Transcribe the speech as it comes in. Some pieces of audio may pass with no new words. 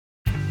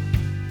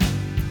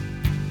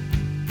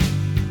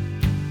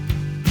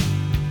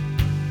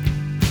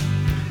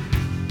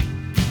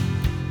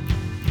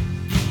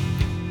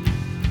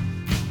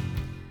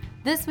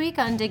This week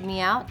on Dig Me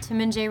Out,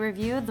 Tim and Jay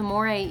review the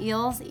Moray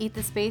Eels Eat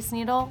the Space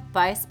Needle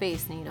by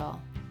Space Needle.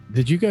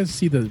 Did you guys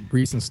see the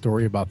recent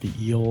story about the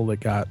eel that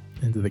got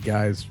into the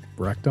guy's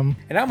rectum?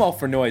 And I'm all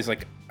for noise.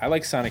 Like, I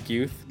like Sonic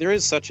Youth. There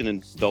is such an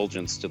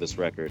indulgence to this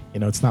record. You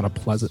know, it's not a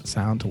pleasant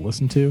sound to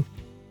listen to.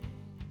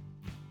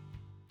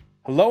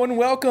 Hello and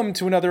welcome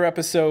to another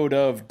episode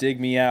of Dig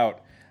Me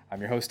Out.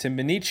 I'm your host, Tim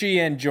Benici,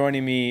 and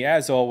joining me,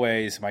 as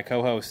always, my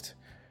co-host,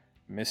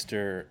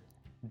 Mr.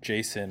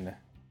 Jason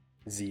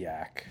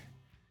Ziak.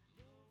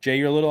 Jay,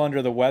 you're a little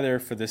under the weather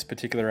for this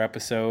particular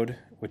episode,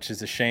 which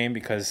is a shame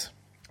because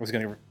I was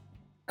going to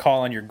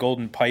call on your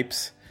golden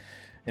pipes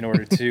in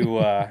order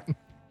to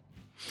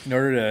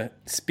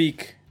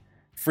speak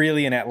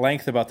freely and at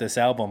length about this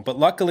album. But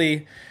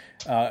luckily,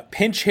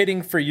 pinch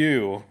hitting for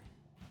you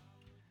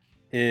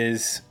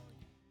is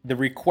the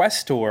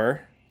requestor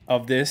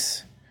of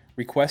this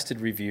requested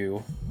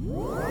review.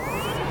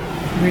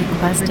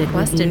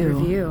 Requested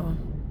review.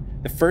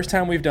 The first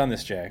time we've done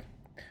this, Jay,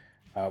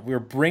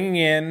 we're bringing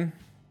in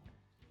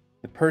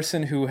the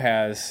person who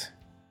has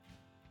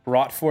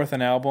brought forth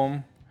an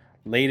album,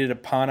 laid it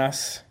upon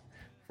us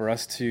for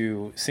us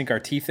to sink our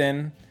teeth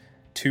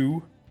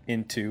into.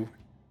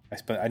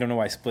 I don't know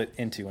why I split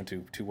into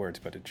two words,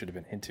 but it should have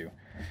been into.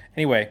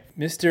 Anyway,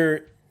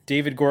 Mr.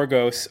 David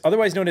Gorgos,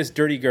 otherwise known as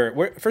Dirty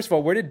Gert. First of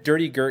all, where did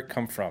Dirty Gert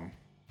come from?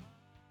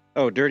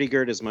 Oh, Dirty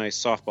Gert is my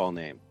softball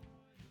name.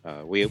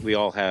 We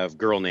all have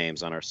girl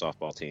names on our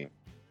softball team.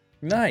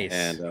 Nice.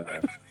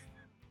 And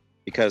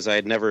because I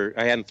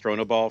hadn't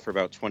thrown a ball for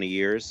about 20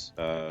 years.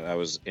 I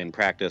was in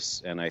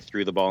practice and I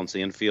threw the ball into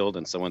the infield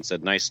and someone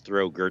said, "Nice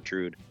throw,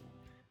 Gertrude,"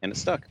 and it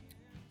stuck.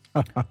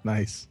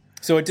 Nice.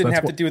 So it didn't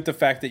have to do with the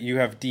fact that you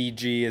have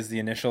DG as the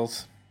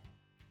initials?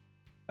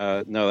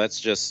 No,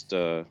 that's just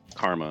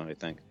karma, I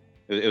think.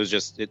 It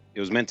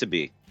was meant to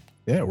be.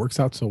 Yeah, it works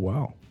out so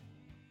well.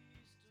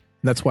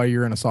 That's why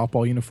you're in a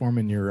softball uniform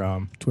in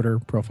your Twitter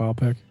profile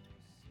pic?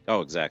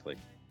 Oh, exactly.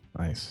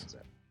 Nice. Exactly.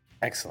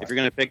 Excellent. If you're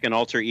going to pick an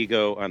alter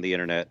ego on the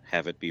internet,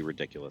 have it be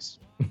ridiculous.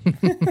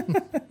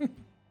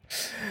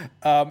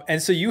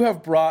 And so you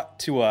have brought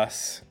to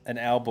us an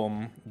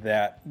album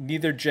that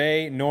neither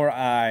Jay nor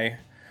I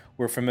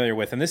were familiar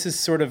with. And this is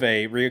sort of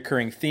a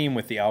reoccurring theme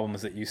with the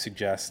albums that you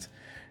suggest,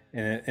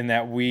 in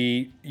that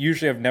we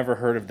usually have never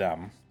heard of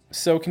them.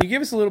 So can you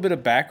give us a little bit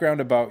of background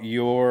about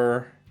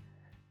your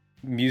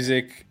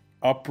music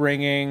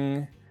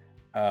upbringing?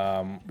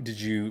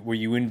 Were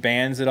you in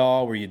bands at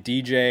all? Were you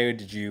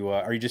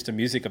DJ? Are you just a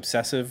music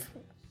obsessive?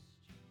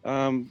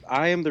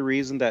 I am the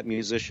reason that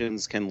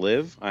musicians can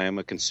live. I am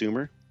a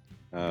consumer.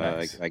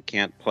 Nice. I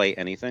can't play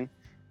anything,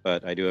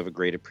 but I do have a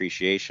great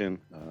appreciation.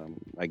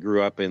 I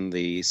grew up in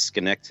the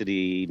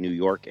Schenectady, New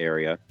York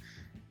area,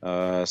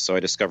 so I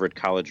discovered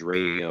college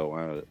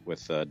radio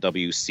with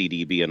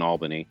WCDB in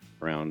Albany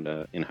around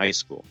in high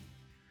school.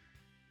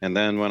 And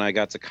then when I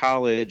got to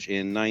college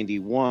in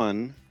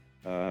 91,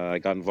 I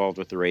got involved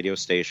with the radio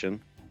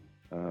station,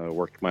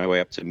 worked my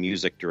way up to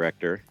music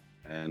director,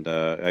 and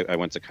I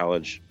went to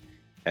college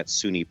at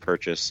SUNY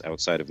Purchase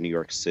outside of New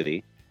York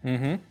City,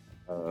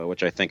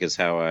 which I think is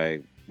how I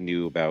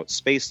knew about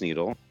Space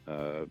Needle,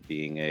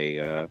 being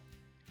a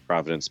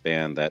Providence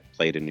band that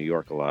played in New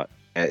York a lot,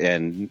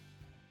 and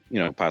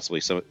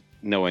possibly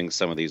knowing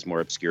some of these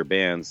more obscure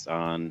bands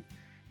on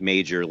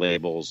major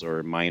labels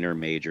or minor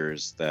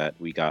majors that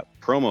we got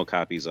promo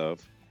copies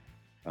of,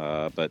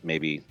 but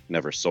maybe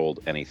never sold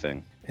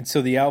anything. And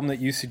so the album that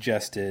you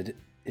suggested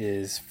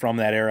is from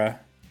that era,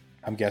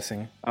 I'm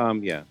guessing?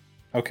 Yeah.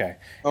 Okay.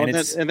 Oh, and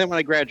then when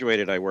I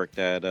graduated, I worked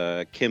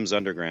at Kim's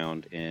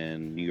Underground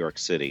in New York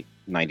City,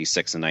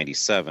 96 and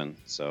 97.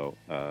 So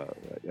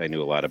I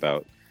knew a lot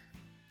about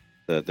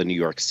the New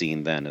York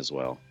scene then as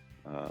well.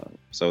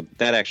 So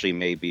that actually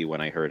may be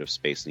when I heard of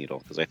Space Needle,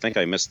 because I think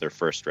I missed their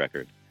first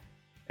record.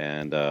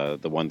 And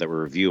the one that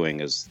we're reviewing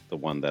is the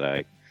one that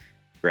I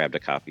grabbed a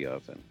copy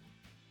of and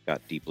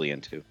got deeply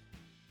into.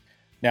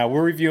 Now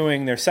we're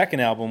reviewing their second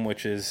album,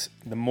 which is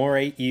the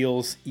Moray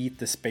Eels Eat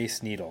the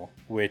Space Needle,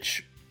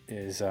 which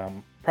is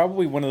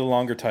probably one of the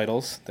longer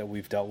titles that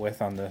we've dealt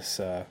with on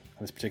this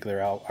particular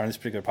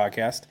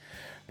podcast.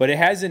 But it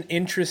has an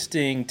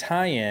interesting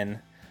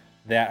tie-in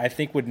that I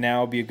think would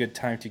now be a good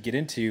time to get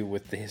into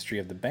with the history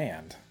of the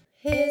band.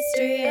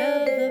 History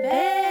of the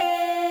band.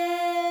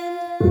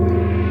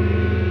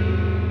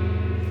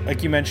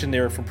 Like you mentioned,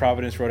 they were from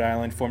Providence, Rhode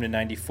Island, formed in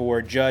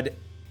 94. Judd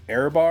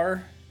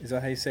Ehrbar, is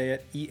that how you say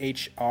it?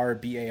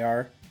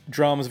 Ehrbar.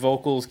 Drums,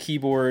 vocals,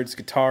 keyboards,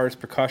 guitars,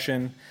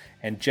 percussion,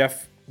 and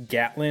Jeff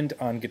Gatland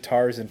on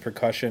guitars and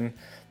percussion.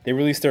 They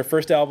released their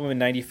first album in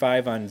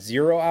 95 on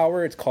 0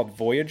 Hour. It's called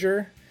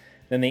Voyager.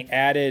 Then they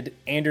added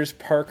Anders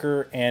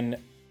Parker and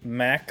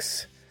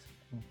Max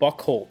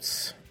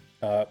Buchholz.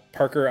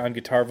 Parker on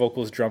guitar,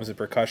 vocals, drums, and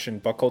percussion.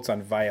 Buchholz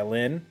on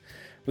violin.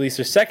 Released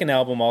their second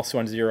album also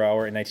on 0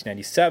 Hour in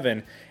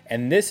 1997.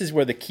 And this is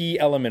where the key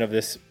element of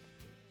this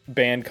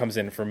band comes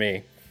in for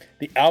me.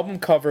 The album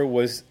cover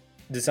was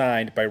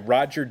designed by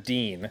Roger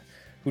Dean,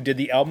 who did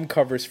the album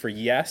covers for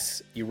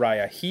Yes,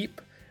 Uriah Heep,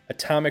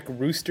 Atomic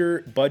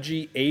Rooster,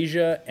 Budgie,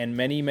 Asia, and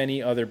many,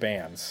 many other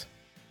bands.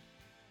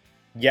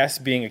 Yes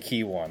being a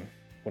key one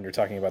when you're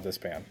talking about this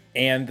band.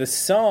 And the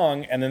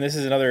song, and then this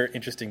is another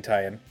interesting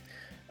tie-in,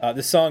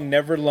 the song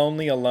Never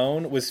Lonely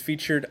Alone was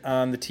featured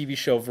on the TV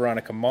show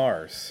Veronica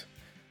Mars,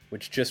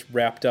 which just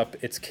wrapped up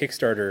its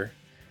Kickstarter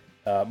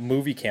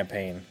movie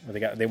campaign.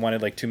 Where they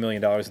wanted like $2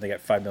 million and they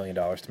got $5 million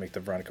to make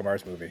the Veronica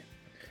Mars movie.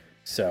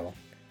 So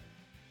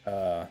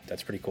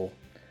that's pretty cool.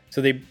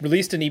 So they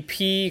released an EP,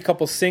 a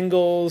couple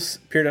singles,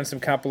 appeared on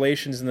some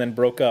compilations, and then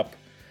broke up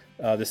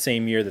the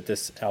same year that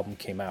this album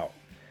came out.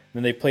 And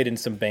then they played in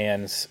some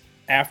bands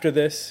after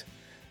this,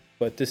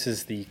 but this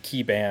is the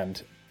key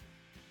band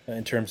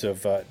in terms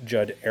of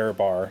Judd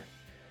Erebar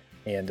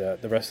and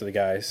the rest of the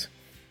guys.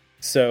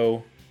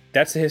 So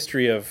that's the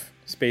history of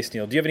Space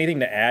Needle. Do you have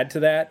anything to add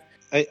to that?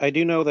 I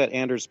do know that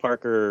Anders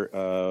Parker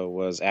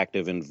was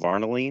active in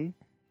Varnaline,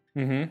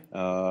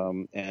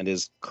 and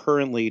is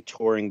currently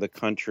touring the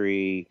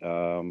country,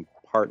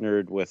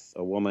 partnered with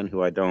a woman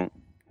who I don't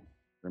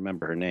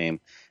remember her name,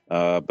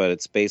 but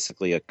it's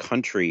basically a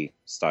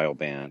country-style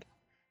band.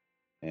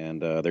 And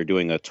they're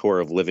doing a tour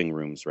of living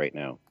rooms right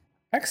now.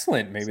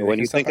 Excellent. Maybe so when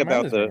you think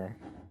about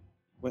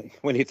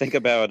when you think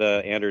about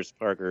Anders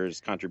Parker's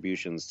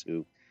contributions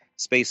to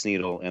Space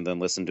Needle and then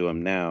listen to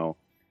him now,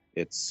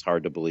 it's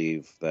hard to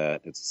believe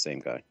that it's the same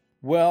guy.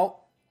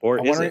 Well,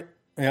 or is it?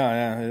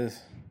 Yeah, it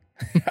is.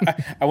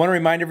 I want to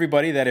remind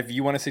everybody that if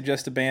you want to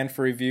suggest a band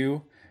for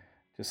review,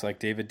 just like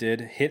David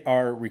did, hit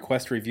our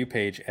request review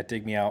page at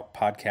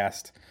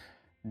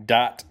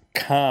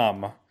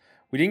digmeoutpodcast.com.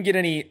 We didn't get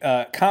any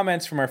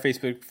comments from our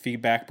Facebook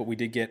feedback, but we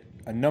did get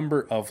a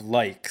number of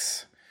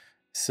likes.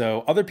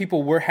 So other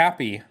people were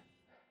happy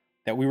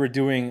that we were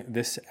doing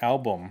this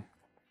album.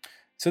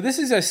 So this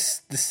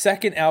is the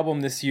second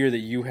album this year that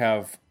you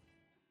have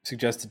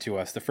suggested to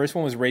us. The first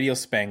one was Radio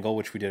Spangle,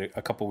 which we did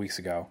a couple weeks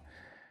ago.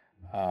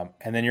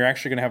 And then you're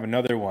actually going to have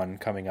another one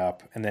coming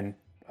up. And then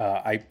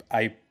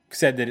I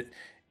said that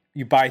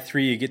you buy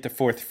 3, you get the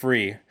 4th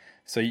free.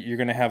 So you're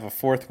going to have a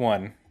 4th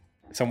one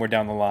somewhere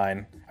down the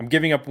line. I'm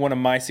giving up one of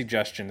my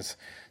suggestions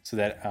so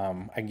that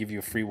I can give you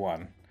a free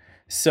one.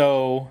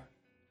 So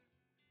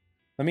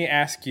let me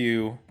ask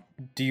you,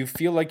 do you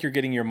feel like you're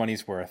getting your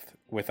money's worth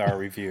with our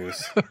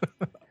reviews?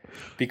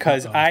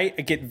 Because I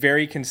get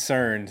very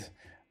concerned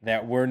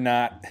that we're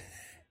not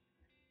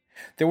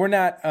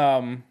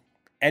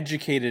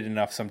educated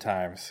enough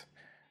sometimes.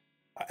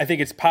 I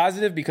think it's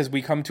positive because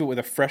we come to it with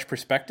a fresh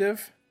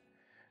perspective,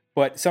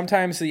 but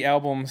sometimes the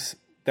albums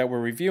that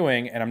we're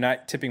reviewing, and I'm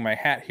not tipping my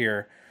hat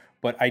here,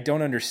 but I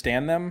don't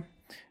understand them.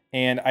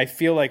 And I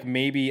feel like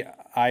maybe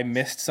I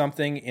missed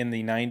something in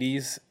the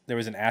 90s. There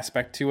was an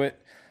aspect to it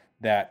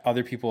that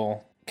other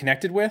people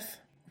connected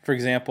with. For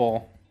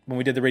example, when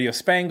we did the Radio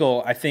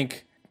Spangle, I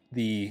think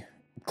the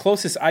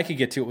closest I could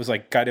get to it was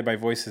like Guided by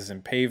Voices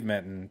and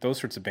Pavement and those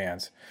sorts of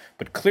bands.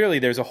 But clearly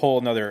there's a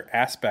whole other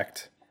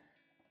aspect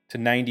to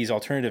 90s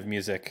alternative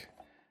music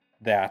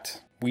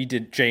that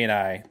Jay and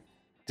I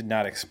did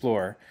not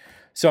explore.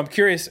 So I'm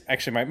curious,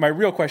 actually, my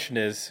real question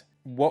is,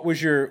 what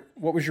was your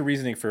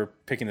reasoning for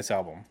picking this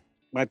album?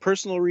 My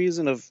personal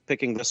reason of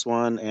picking this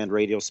one and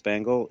Radio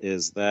Spangle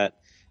is that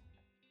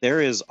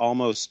there is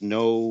almost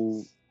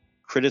no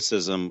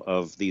criticism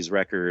of these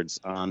records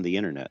on the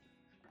internet.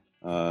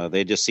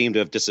 They just seem to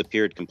have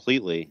disappeared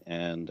completely.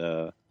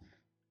 And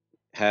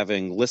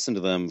having listened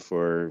to them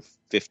for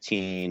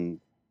 15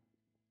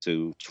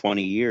 to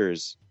 20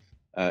 years,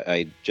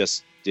 I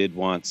just did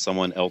want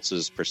someone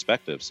else's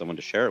perspective, someone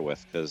to share it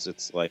with, because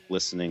it's like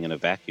listening in a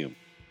vacuum.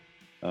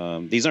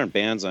 These aren't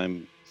bands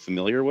I'm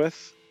familiar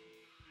with,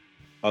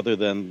 other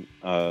than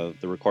the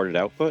recorded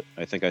output.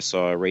 I think I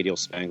saw Radio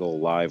Spangle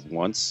live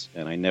once,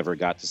 and I never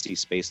got to see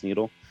Space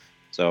Needle,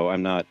 so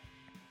I'm not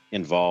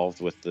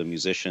involved with the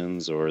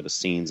musicians or the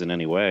scenes in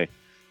any way.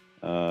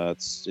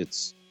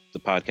 It's the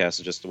podcast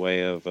is just a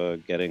way of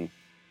getting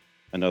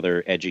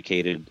another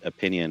educated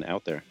opinion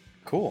out there.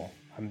 Cool.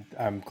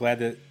 I'm glad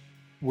that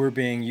we're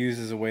being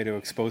used as a way to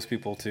expose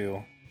people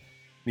to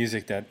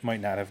music that might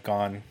not have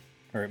gone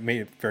or made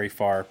it very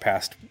far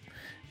past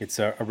its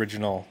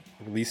original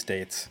release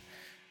dates.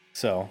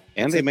 So,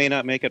 and they may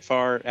not make it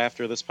far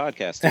after this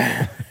podcast.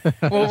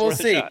 Well, we'll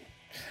see.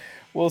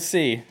 We'll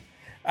see.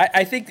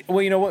 I think,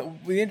 well, you know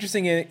what? The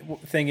interesting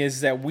thing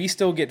is that we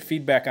still get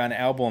feedback on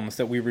albums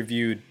that we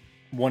reviewed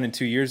 1 and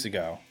 2 years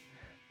ago.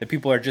 That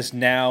people are just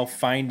now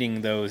finding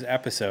those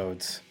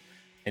episodes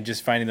and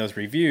just finding those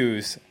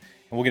reviews.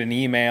 And we'll get an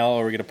email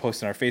or we're going to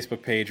post on our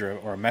Facebook page or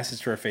a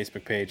message to our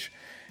Facebook page.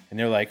 And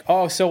they're like,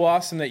 oh, so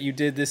awesome that you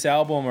did this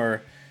album.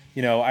 Or,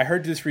 you know, I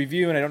heard this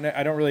review and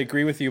I don't really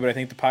agree with you, but I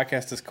think the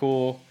podcast is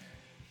cool.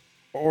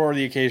 Or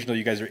the occasional,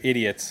 you guys are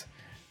idiots.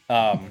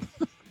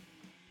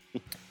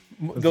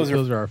 Those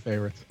are our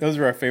favorites. Those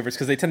are our favorites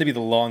because they tend to be the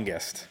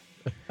longest.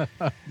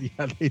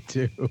 Yeah, they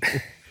do.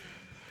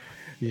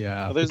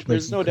 Yeah. Well,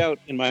 there's no doubt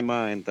in my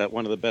mind that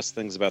one of the best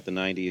things about the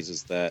 90s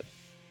is that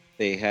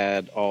they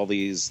had all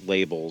these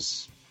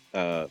labels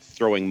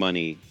throwing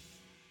money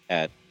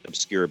at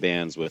obscure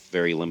bands with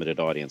very limited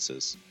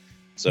audiences.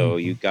 So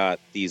you got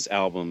these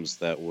albums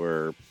that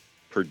were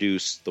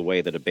produced the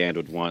way that a band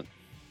would want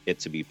it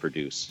to be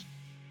produced.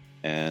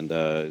 And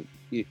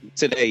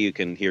today you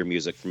can hear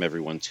music from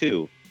everyone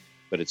too,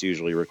 but it's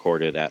usually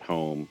recorded at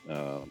home,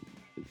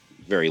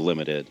 very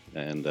limited.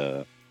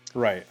 And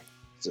right.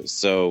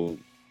 So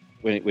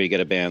when you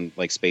get a band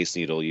like Space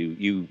Needle,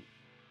 you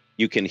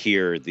can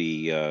hear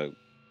the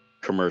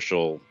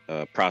commercial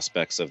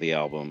prospects of the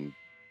album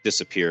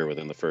disappear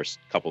within the first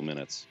couple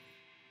minutes.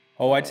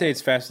 Oh, I'd say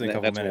it's faster than a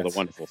couple minutes. That's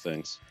one of the wonderful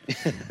things.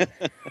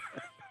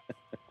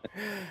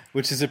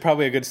 Which is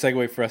probably a good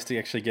segue for us to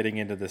actually getting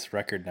into this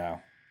record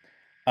now.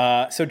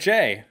 So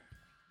Jay,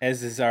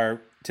 as is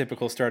our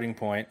typical starting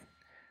point,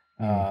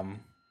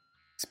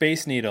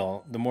 Space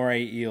Needle, the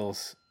Moray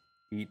Eels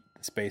eat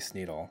the Space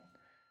Needle.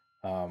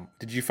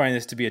 Did you find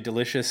this to be a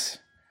delicious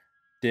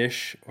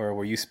dish, or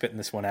were you spitting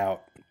this one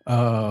out?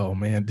 Oh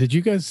man, did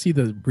you guys see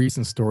the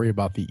recent story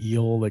about the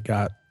eel that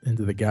got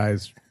into the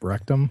guy's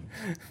rectum?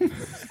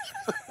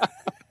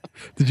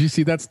 Did you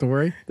see that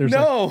story? There's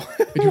no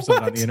pictures of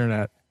it on the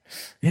internet.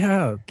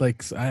 Yeah,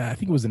 like I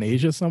think it was in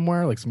Asia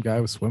somewhere. Like some guy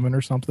was swimming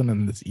or something,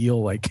 and this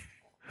eel like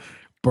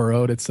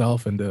burrowed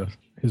itself into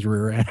his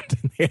rear end,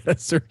 and they had to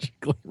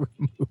surgically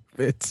remove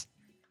it.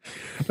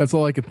 That's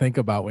all I could think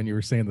about when you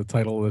were saying the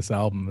title of this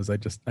album. Is I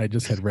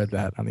just had read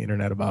that on the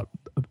internet about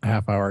a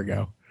half hour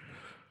ago.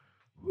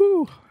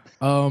 Woo.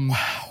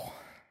 Wow.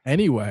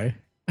 Anyway,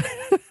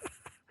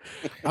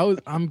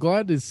 I'm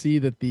glad to see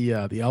that the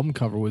album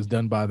cover was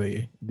done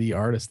by the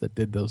artist that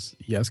did those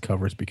Yes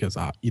covers, because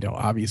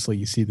obviously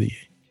you see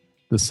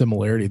the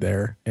similarity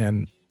there,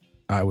 and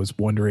I was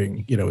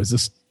wondering,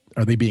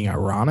 are they being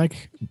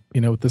ironic,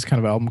 with this kind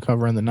of album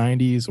cover in the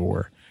 90s,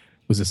 or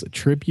was this a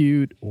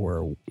tribute,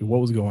 or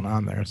what was going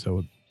on there?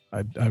 So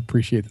I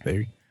appreciate that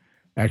they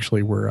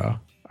actually were,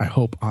 I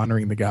hope,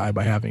 honoring the guy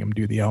by having him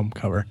do the album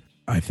cover.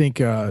 I think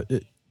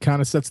it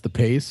kind of sets the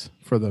pace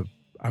for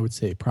I would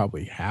say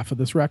probably half of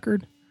this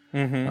record,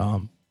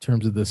 in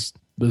terms of this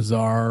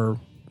bizarre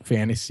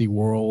fantasy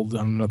world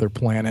on another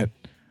planet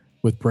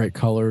with bright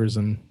colors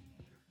and,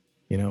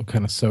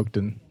 kind of soaked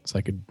in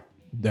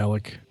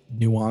psychedelic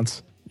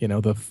nuance.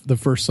 The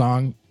first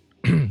song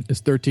is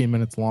 13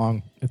 minutes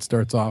long. It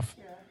starts off,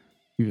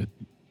 you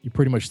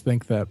pretty much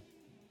think that,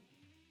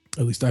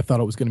 at least I thought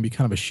it was going to be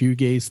kind of a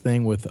shoegaze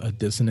thing with a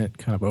dissonant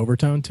kind of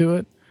overtone to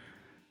it.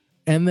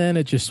 And then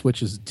it just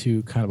switches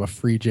to kind of a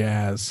free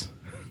jazz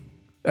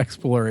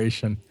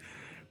exploration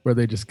where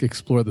they just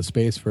explore the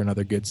space for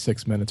another good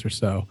 6 minutes or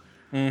so.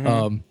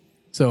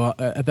 So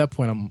at that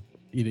point,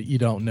 you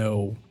don't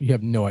know, you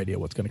have no idea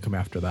what's going to come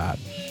after that.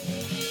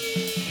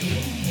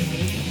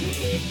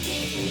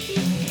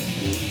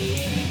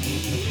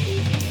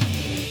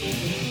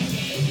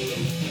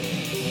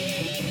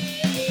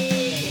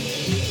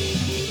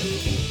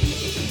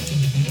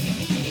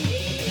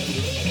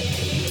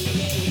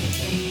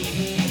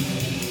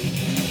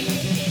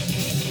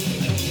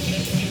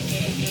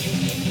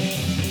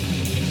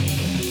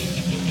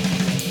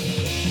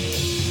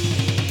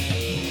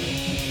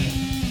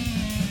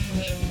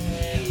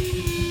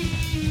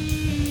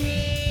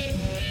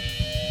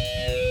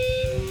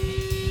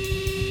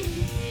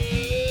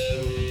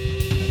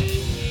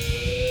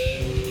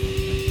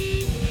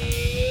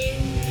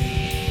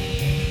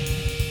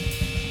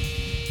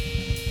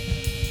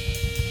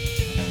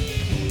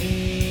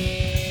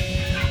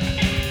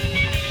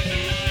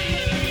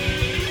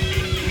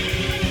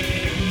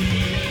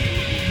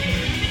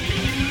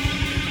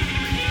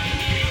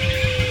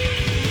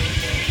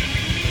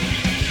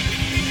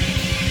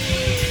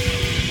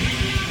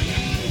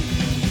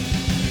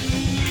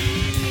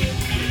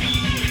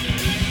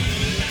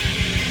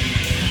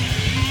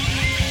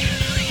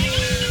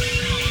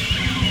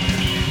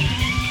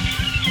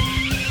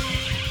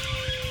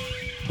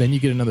 Then you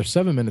get another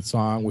 7-minute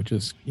song, which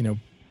is,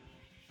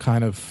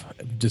 kind of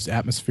just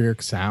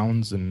atmospheric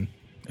sounds and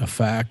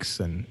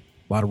effects and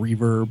a lot of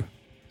reverb.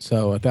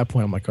 So at that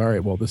point, I'm like, all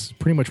right, well, this is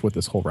pretty much what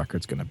this whole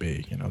record's going to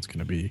be. It's going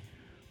to be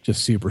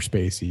just super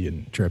spacey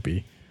and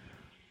trippy.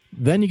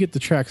 Then you get to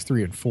tracks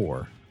 3 and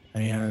 4,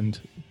 and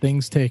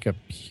things take a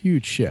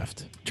huge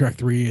shift. Track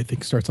 3, I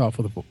think, starts off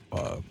with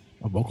a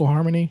vocal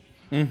harmony,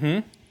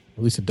 at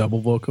least a double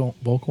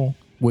vocal,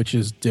 which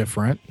is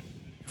different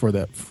for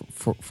that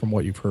from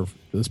what you've heard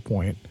at this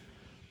point.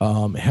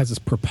 It has this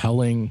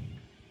propelling,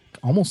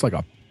 almost like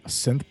a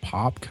synth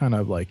pop kind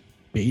of like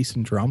bass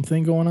and drum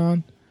thing going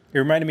on. It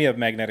reminded me of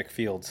Magnetic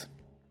Fields.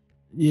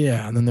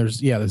 Yeah, and then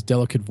there's this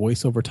delicate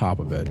voice over top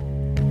of it.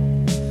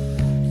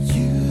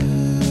 You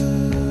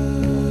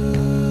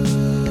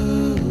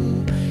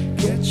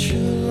get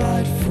your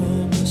light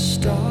from the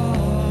stars.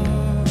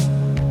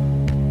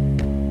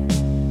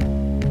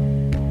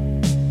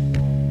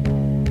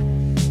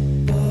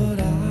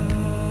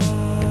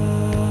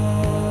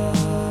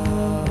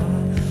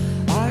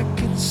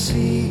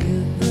 See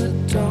in the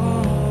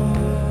dark,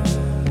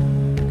 and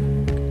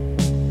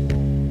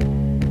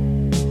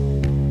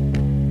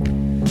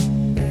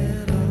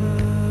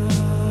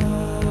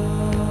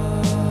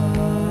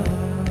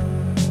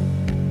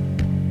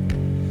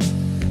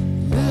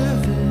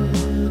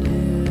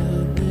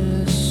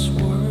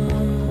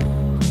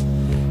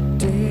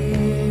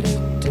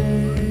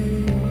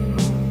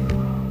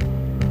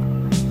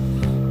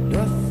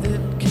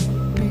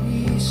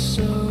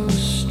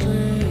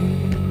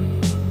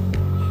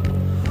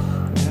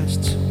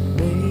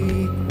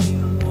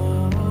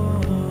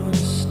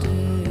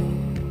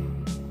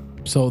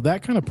So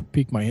that kind of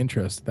piqued my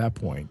interest at that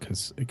point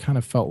because it kind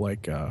of felt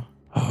like, I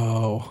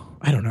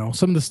don't know,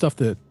 some of the stuff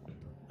that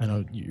I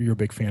know you're a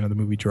big fan of the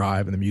movie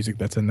Drive and the music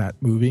that's in that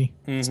movie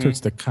starts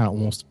to kind of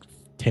almost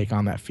take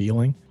on that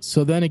feeling.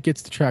 So then it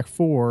gets to track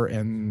 4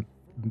 and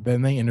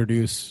then they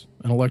introduce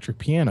an electric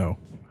piano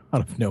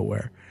out of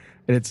nowhere.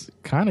 And it's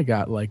kind of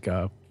got like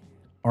a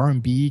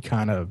R&B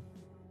kind of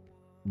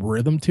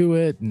rhythm to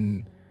it.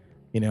 And,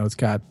 it's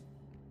got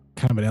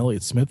kind of an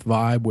Elliott Smith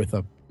vibe with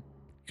a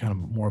kind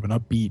of more of an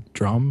upbeat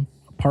drum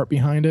part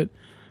behind it.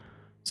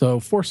 So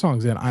 4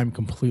 songs in, I'm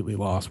completely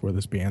lost where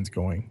this band's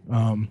going.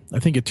 I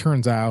think it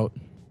turns out,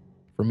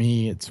 for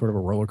me, it's sort of a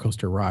roller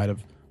coaster ride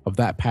of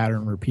that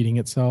pattern repeating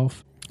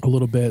itself a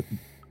little bit.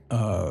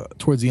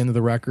 Towards the end of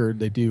the record,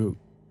 they do,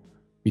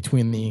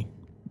 between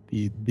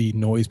the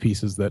noise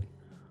pieces that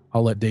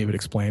I'll let David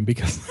explain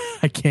because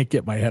I can't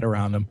get my head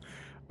around them.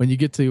 When you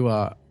get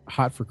to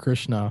Hot for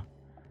Krishna,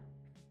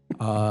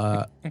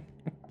 I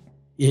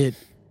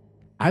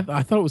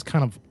thought it was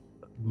kind of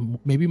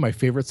maybe my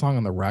favorite song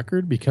on the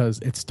record because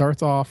it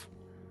starts off,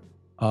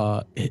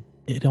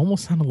 it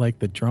almost sounded like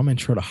the drum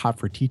intro to Hot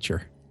for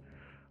Teacher.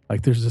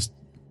 Like there's this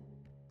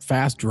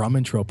fast drum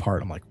intro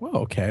part. I'm like, well,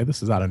 okay,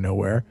 this is out of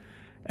nowhere.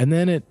 And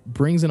then it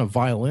brings in a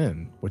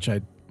violin, which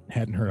I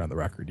hadn't heard on the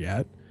record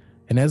yet.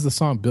 And as the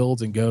song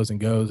builds and goes,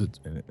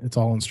 it's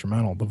all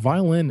instrumental. The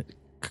violin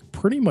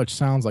pretty much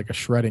sounds like a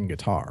shredding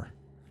guitar.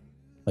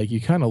 Like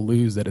you kind of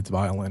lose that it's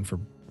violin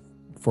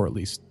for at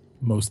least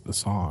most of the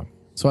song.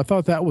 So I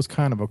thought that was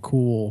kind of a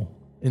cool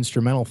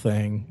instrumental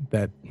thing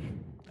that,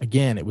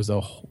 again, it was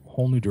a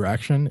whole new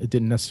direction. It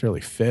didn't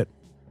necessarily fit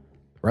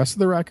the rest of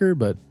the record,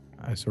 but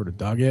I sort of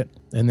dug it.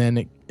 And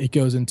then it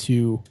goes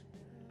into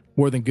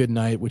More Than Good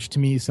Night, which to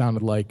me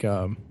sounded like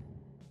could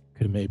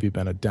have maybe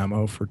been a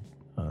demo for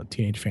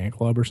Teenage Fan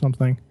Club or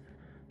something.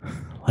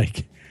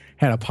 Like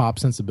had a pop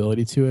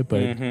sensibility to it,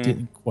 but it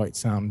didn't quite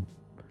sound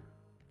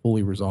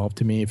fully resolved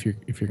to me if you're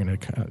going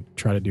to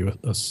try to do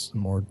a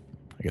more,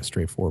 I guess,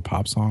 straightforward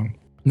pop song.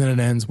 And then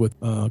it ends with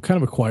kind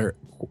of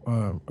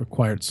a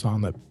quiet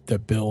song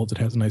that builds. It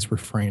has a nice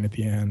refrain at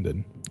the end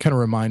and kind of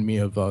remind me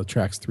of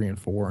tracks 3 and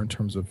 4 in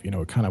terms of,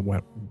 it kind of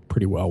went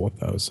pretty well with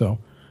those. So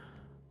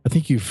I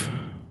think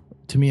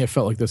to me, I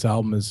felt like this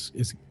album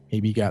is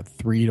maybe got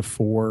 3 to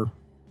 4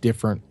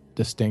 different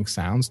distinct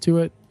sounds to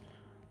it.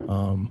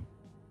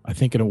 I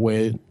think in a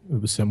way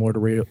it was similar to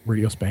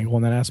Radio Spangle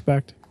in that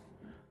aspect.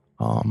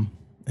 And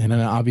then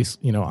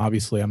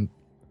obviously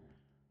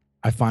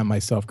I find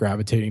myself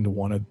gravitating to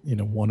one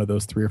of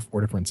those 3 or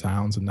 4 different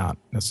sounds and not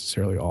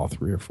necessarily all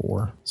 3 or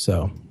 4.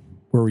 So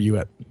where were you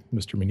at,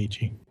 Mr.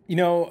 Minichi?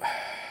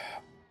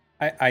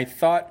 I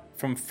thought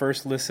from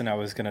first listen I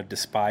was going to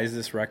despise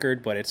this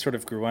record, but it sort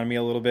of grew on me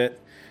a little bit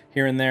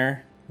here and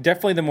there.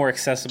 Definitely the more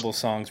accessible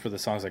songs were the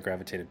songs I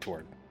gravitated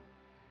toward,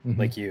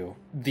 like you.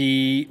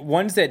 The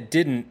ones that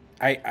didn't,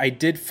 I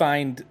did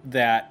find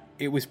that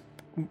it was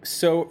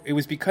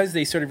because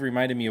they sort of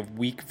reminded me of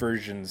weak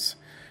versions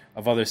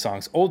of other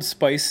songs. Old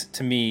Spice,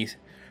 to me,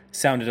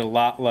 sounded a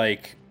lot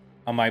like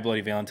a My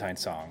Bloody Valentine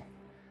song.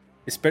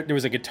 There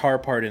was a guitar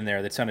part in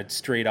there that sounded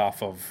straight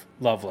off of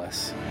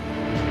Loveless.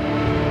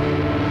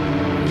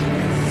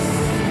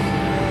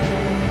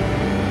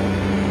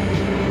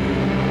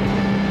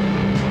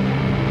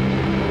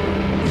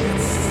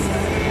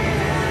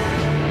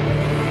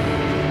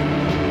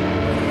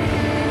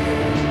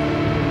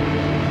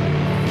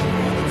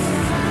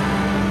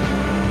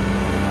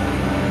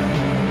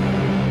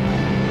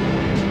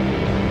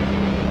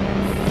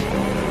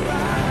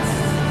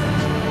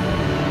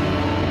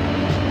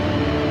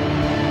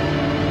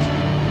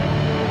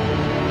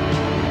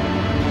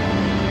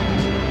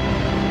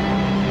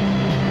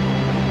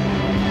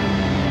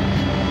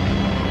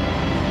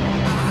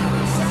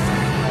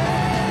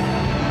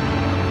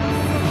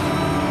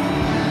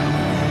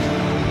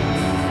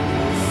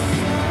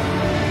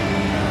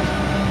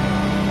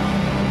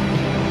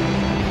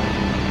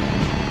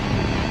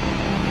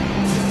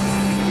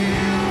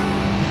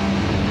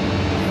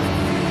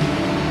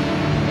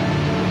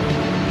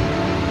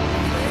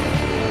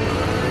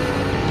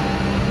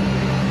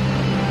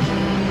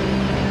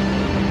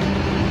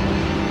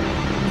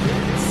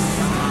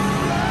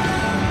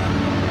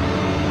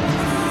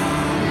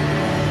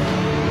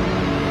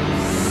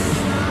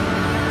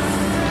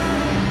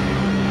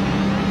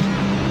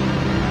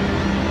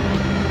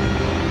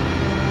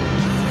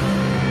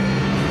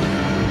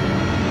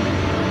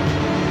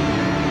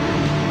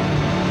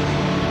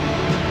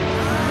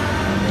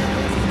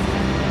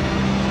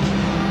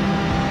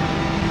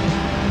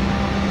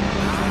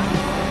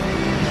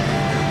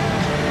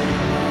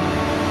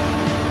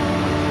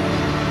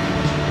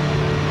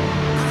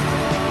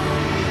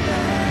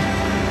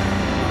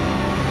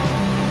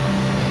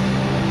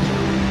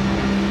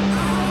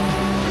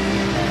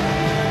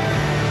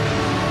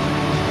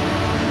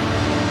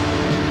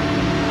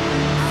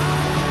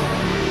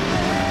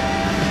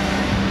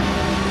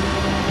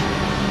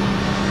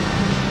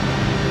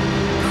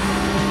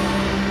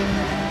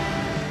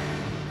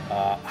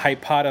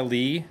 Hypata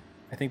Lee,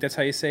 I think that's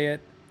how you say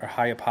it, or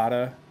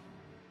Hyapata.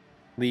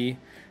 Lee.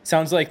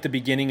 Sounds like the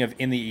beginning of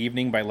In the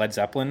Evening by Led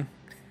Zeppelin.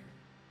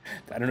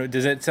 I don't know.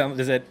 Does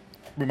it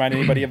remind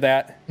anybody of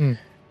that?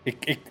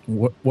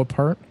 What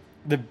part?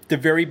 The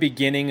very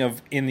beginning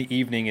of In the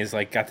Evening is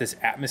like got this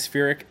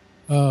atmospheric.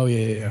 Oh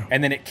yeah.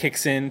 And then it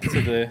kicks in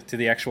to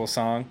the actual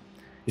song.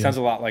 Yeah. Sounds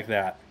a lot like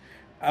that.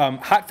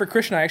 Hot for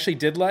Christian I actually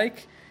did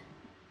like.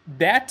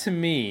 That to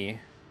me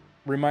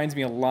reminds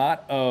me a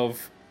lot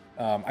of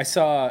I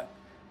saw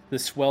the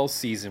Swell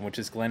Season, which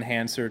is Glenn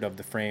Hansard of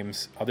the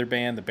Frames' other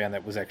band, the band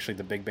that was actually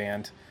the big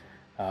band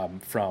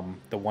from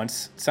the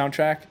Once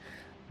soundtrack.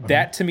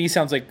 That to me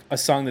sounds like a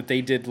song that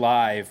they did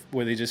live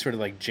where they just sort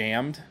of like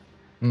jammed.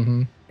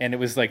 Mm-hmm. And it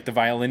was like the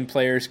violin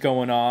players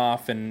going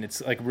off and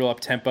it's like real up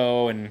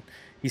tempo and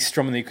he's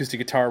strumming the acoustic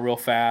guitar real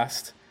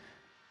fast.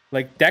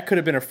 Like that could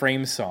have been a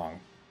Frames song.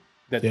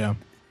 That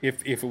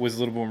if it was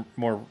a little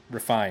more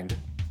refined.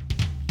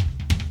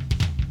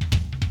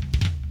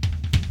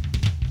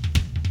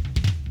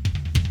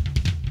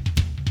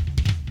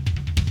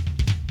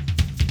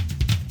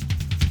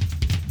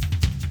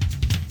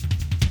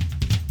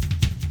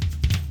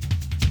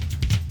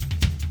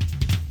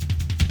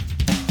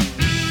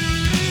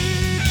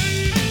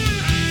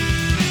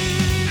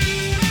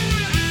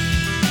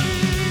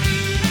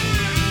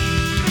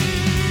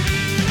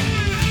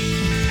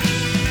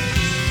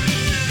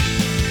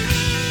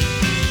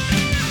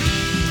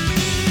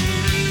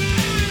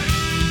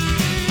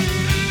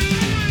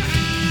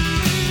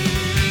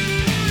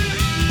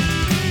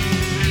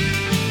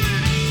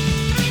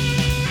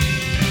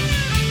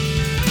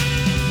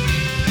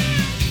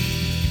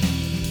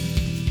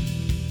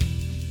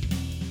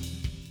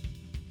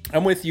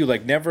 I'm with you,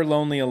 like Never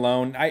Lonely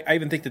Alone. I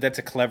even think that that's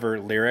a clever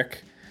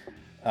lyric.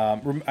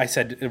 I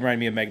said it reminded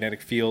me of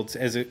Magnetic Fields.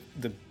 It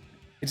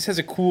just has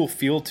a cool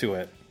feel to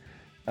it.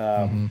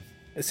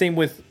 Same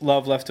with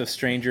Love Left of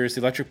Strangers.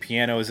 The electric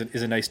piano is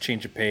a nice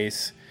change of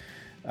pace.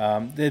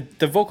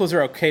 The vocals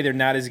are okay. They're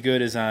not as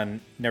good as on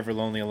Never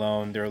Lonely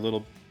Alone. They're a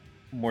little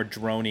more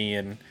droney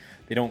and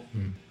they don't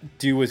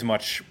do as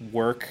much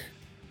work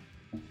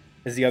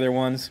as the other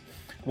ones.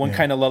 One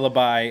Kind of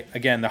Lullaby,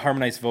 again, the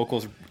harmonized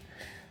vocals.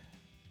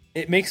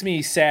 It makes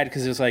me sad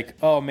because it's like,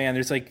 oh man,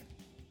 there's like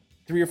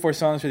 3 or 4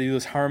 songs where they do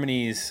those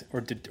harmonies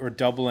or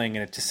doubling,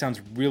 and it just sounds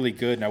really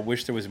good. And I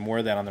wish there was more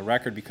of that on the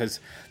record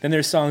because then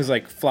there's songs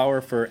like Flower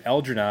for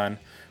Algernon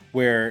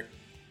where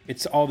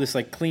it's all this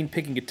like clean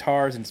picking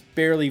guitars and it's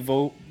barely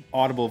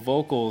audible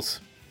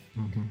vocals.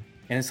 Mm-hmm.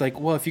 And it's like,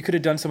 well, if you could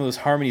have done some of those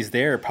harmonies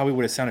there, it probably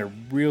would have sounded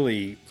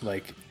really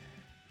like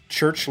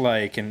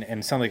church-like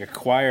and sound like a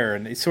choir.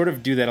 And they sort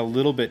of do that a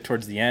little bit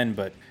towards the end,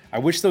 but I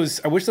wish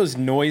those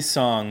noise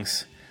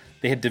songs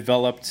they had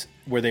developed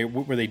where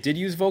they did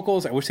use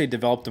vocals. I wish they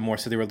developed them more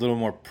so they were a little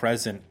more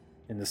present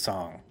in the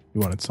song.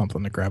 You wanted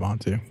something to grab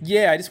onto.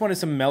 Yeah, I just wanted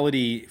some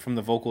melody from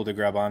the vocal to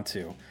grab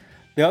onto.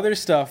 The other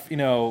stuff,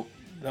 the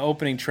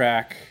opening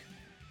track,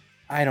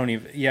 I don't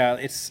even.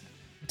 Yeah,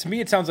 to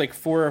me it sounds like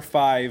 4 or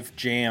 5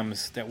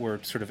 jams that were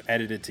sort of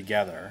edited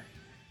together.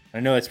 I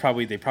know they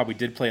probably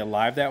did play it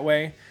live that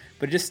way,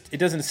 but it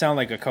doesn't sound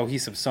like a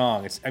cohesive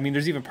song.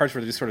 There's even parts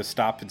where they just sort of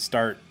stop and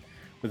start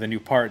with a new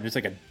part, and there's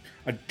like a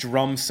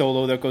drum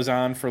solo that goes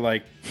on for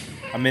like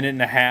a minute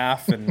and a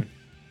half, and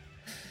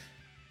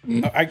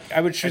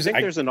I would choose. I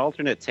think there's an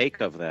alternate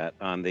take of that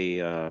on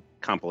the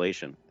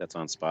compilation that's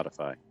on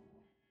Spotify.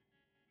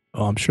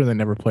 Oh, I'm sure they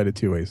never played it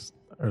 2 ways.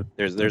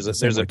 There's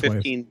a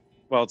 15.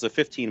 Well, it's a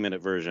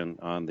 15-minute version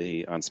on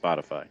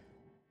Spotify.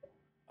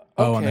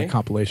 Oh, on that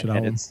compilation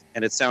album,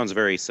 and it sounds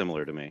very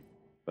similar to me,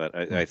 but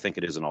I think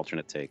it is an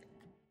alternate take.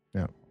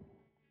 Yeah.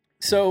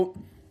 So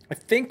I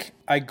think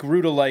I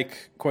grew to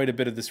like quite a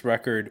bit of this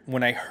record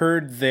when I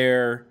heard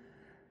their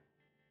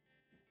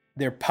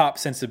pop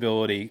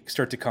sensibility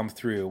start to come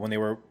through, when they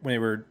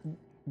were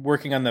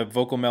working on the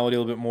vocal melody a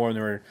little bit more, and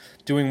they were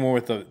doing more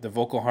with the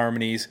vocal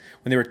harmonies,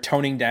 when they were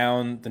toning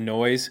down the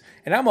noise.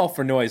 And I'm all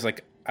for noise.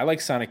 Like I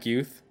like Sonic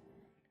Youth.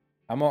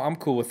 I'm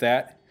cool with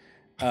that.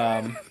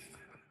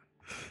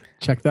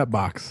 Check that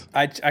box.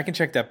 I can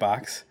check that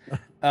box.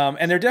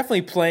 And they're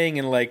definitely playing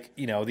in like,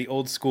 the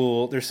old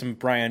school. There's some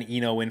Brian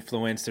Eno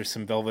influence. There's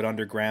some Velvet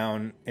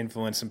Underground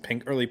influence, some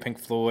early Pink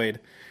Floyd,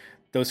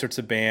 those sorts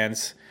of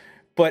bands.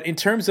 But in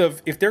terms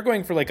of if they're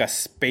going for like a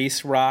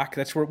space rock,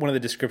 that's one of the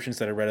descriptions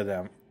that I read of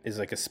them is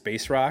like a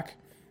space rock.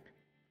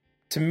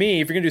 To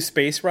me, if you're going to do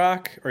space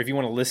rock, or if you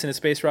want to listen to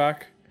space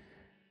rock,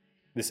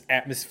 this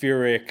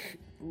atmospheric,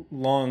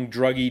 long,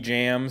 druggy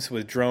jams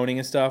with droning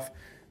and stuff,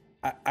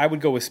 I would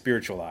go with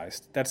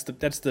Spiritualized. That's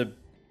the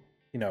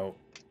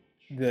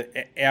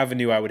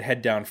avenue I would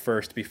head down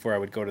first before I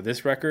would go to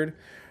this record.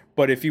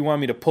 But if you want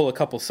me to pull a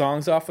couple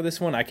songs off of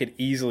this one, I could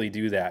easily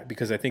do that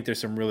because I think there's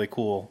some really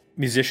cool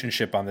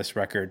musicianship on this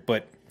record.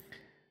 But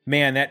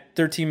man, that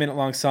 13-minute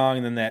long song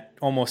and then that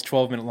almost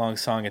 12-minute long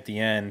song at the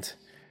end,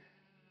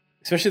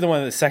 especially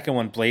the second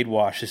one, Blade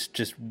Wash, is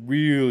just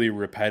really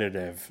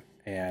repetitive,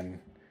 and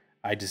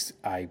it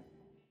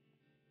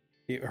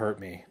hurt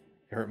me.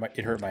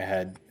 It hurt my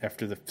head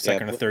after the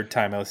second or third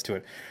time I listened to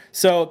it.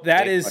 So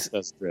that is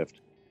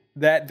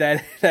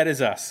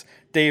us,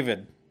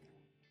 David.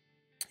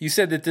 You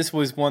said that this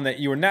was one that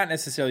you were not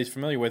necessarily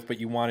familiar with,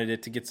 but you wanted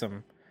it to get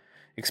some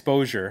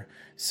exposure.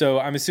 So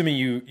I'm assuming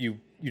you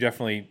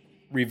definitely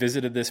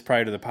revisited this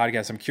prior to the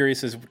podcast. I'm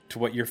curious as to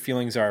what your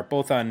feelings are,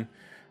 both on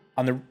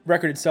the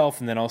record itself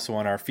and then also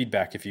on our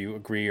feedback, if you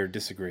agree or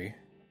disagree.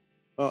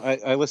 Well,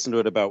 I listen to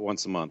it about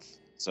once a month,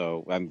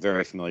 so I'm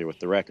very familiar with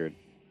the record.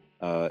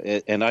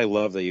 And I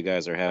love that you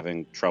guys are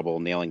having trouble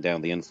nailing down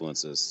the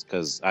influences,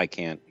 because I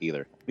can't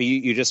either.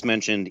 You just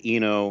mentioned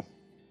Eno,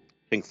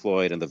 Pink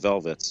Floyd, and the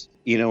Velvets.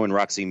 Eno and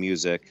Roxy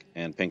Music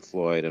and Pink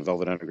Floyd and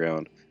Velvet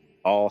Underground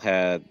all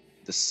had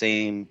the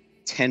same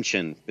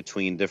tension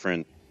between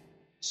different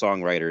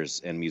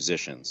songwriters and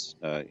musicians.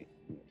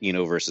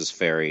 Eno versus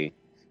Ferry,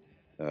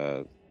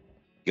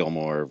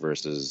 Gilmore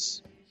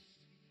versus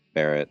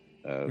Barrett,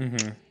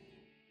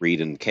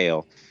 Reed and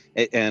Cale.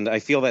 And I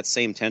feel that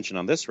same tension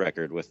on this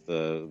record with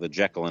the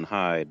Jekyll and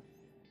Hyde,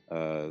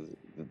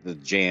 the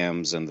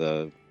jams and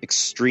the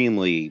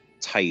extremely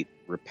tight,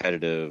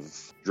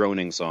 repetitive,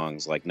 droning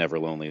songs like Never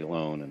Lonely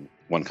Alone and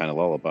One Kind of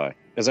Lullaby.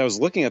 As I was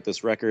looking at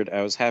this record,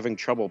 I was having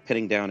trouble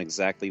pinning down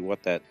exactly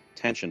what that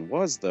tension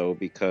was, though,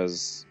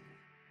 because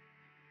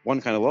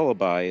One Kind of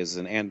Lullaby is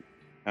an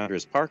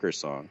Andrews Parker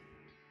song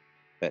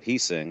that he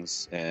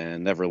sings,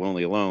 and Never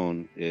Lonely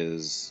Alone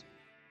is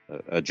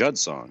a Judd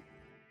song.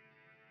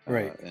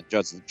 Right. And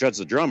Judd's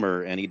the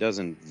drummer, and he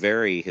doesn't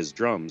vary his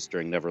drums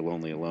during Never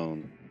Lonely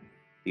Alone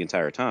the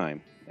entire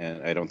time.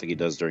 And I don't think he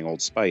does during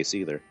Old Spice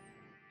either.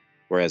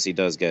 Whereas he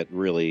does get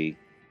really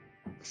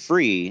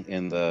free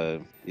in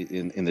the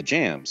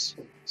jams.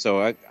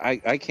 So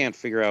I can't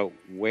figure out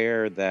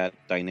where that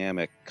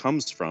dynamic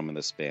comes from in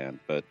this band,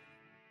 but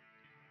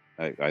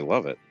I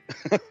love it.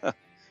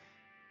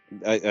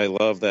 I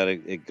love that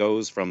it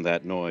goes from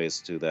that noise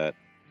to that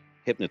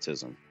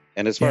hypnotism.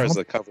 And as far as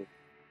the cover,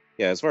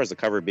 as far as the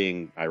cover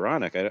being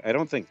ironic, I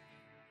don't think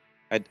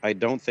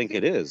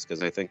it is,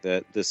 because I think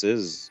that this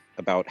is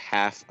about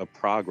half a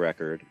prog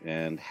record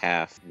and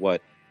half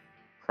what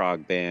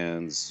prog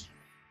bands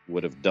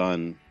would have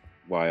done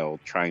while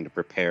trying to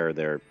prepare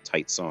their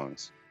tight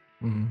songs.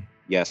 Mm-hmm.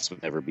 Yes,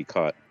 would never be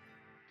caught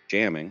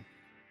jamming,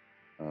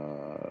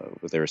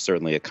 but they were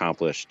certainly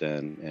accomplished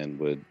and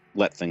would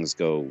let things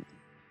go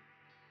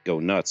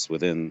nuts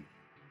within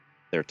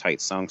their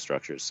tight song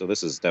structures. So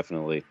this is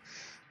definitely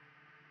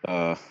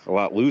a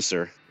lot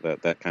looser.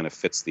 That kind of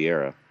fits the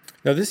era.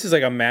 Now, this is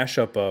like a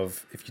mashup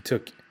of, if you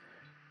took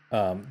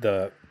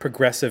the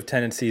progressive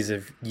tendencies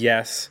of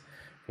Yes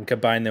and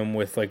combine them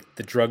with like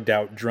the drugged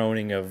out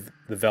droning of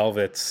the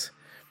Velvets,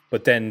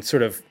 but then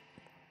sort of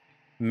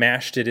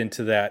mashed it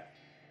into that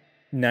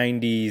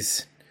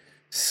 90s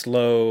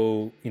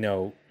slow,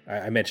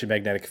 I mentioned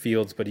Magnetic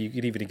Fields, but you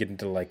could even get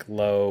into like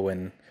Low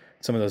and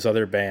some of those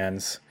other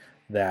bands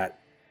that,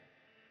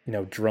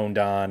 droned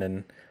on.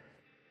 And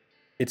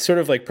it's sort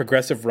of like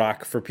progressive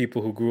rock for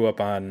people who grew up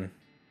on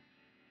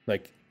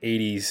like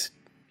 80s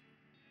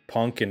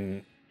punk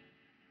and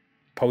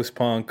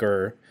post-punk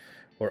or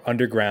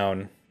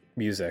underground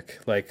music.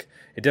 Like,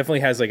 it definitely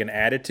has like an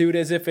attitude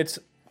as if it's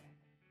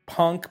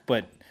punk,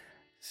 but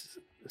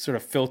sort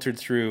of filtered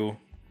through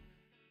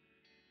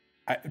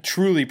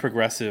truly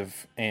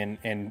progressive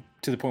and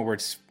to the point where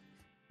it's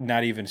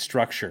not even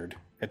structured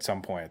at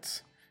some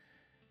points,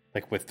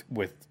 like with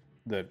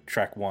the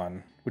track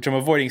one, which I'm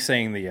avoiding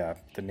saying the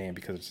name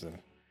because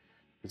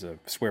there's a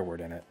swear word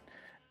in it.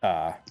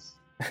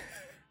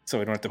 So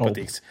I don't have to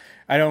put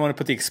I don't want to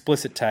put the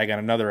explicit tag on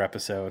another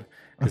episode,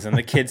 because then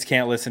the kids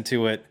can't listen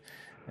to it.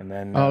 And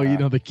then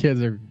the kids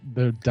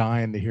they're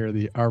dying to hear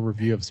our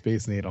review of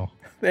Space Needle.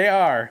 They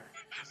are.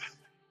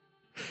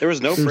 There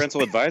was no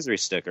parental advisory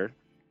sticker.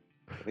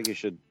 I think you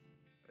should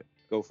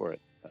go for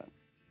it.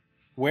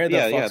 Where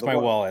the fuck's my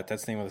wallet?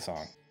 That's the name of the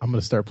song. I'm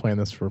gonna start playing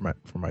this for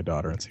my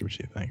daughter and see what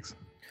she thinks.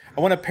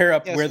 I want to pair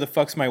up Where the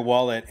Fuck's My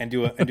Wallet and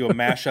do a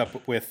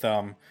mashup with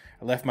I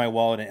Left My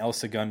Wallet in El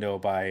Segundo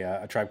by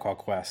A Tribe Called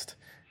Quest,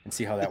 and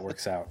see how that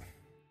works out.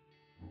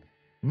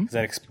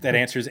 That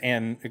answers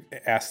and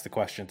asks the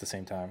question at the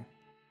same time.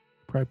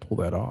 Probably pull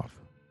that off.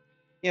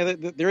 Yeah,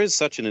 there is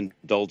such an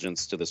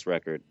indulgence to this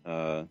record,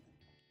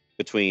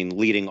 between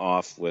leading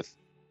off with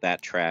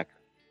that track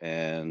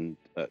and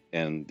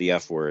the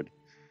F word,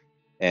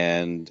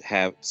 and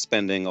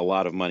spending a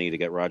lot of money to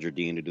get Roger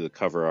Dean to do the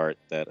cover art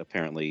that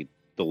apparently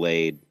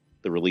delayed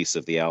the release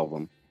of the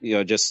album.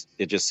 It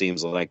just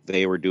seems like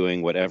they were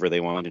doing whatever they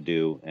wanted to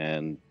do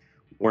and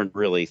weren't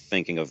really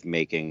thinking of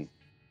making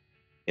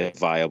a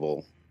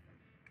viable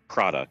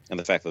product. And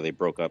the fact that they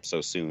broke up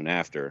so soon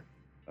after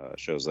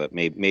shows that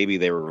maybe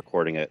they were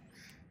recording it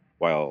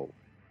while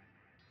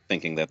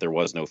thinking that there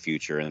was no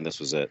future and this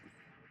was it,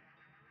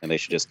 and they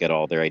should just get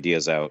all their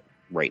ideas out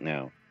right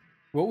now.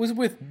 What was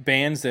with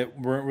bands that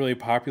weren't really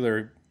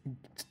popular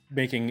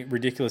making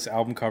ridiculous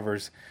album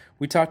covers?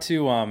 We talked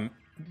to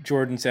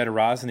Jordan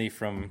Zadarozny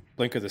from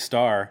Blink of the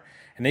Star,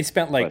 and they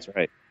spent like, that's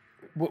right.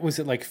 What was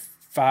it, like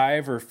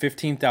 $5,000 or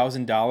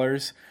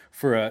 $15,000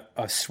 for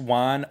a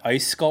swan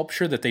ice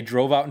sculpture that they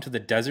drove out into the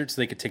desert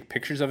so they could take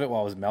pictures of it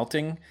while it was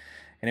melting.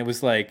 And it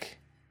was like,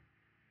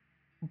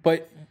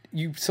 but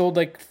you sold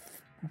like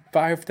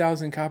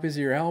 5,000 copies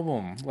of your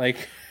album.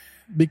 Like,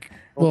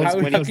 Well, How-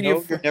 when how you can know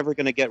you- you're never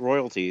going to get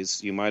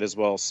royalties, you might as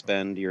well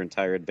spend your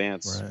entire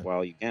advance Right.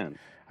 while you can.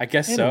 I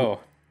guess And so.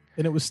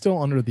 and it was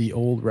still under the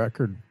old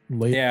record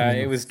label. Yeah,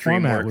 it the was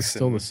format was DreamWorks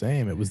still and- the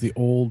same. It was the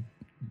old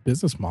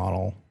business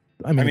model.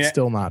 I mean, it's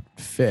still not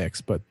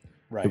fixed, but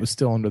Right. it was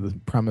still under the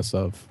premise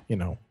of,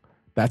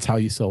 that's how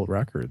you sold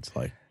records.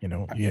 Like, you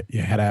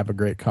had to have a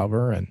great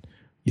cover, and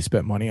you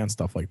spent money on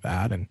stuff like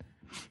that, and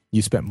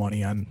you spent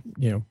money on,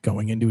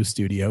 going into a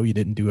studio. You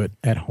didn't do it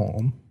at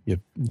home. You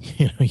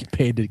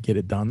paid to get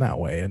it done that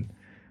way. And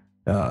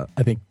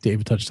I think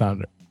David touched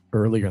on it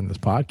earlier in this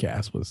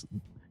podcast was,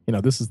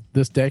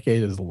 this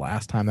decade is the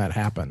last time that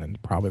happened,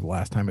 and probably the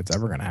last time it's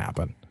ever going to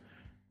happen.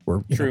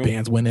 Where True.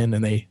 bands went in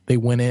and they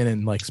went in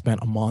and like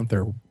spent a month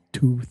or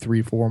 2,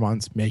 3, 4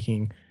 months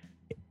making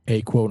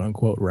a quote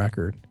unquote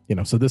record.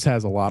 So this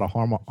has a lot of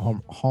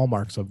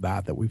hallmarks of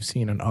that we've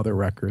seen in other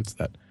records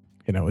that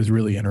is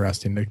really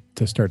interesting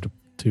to start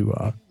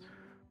to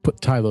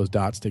tie those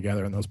dots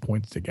together and those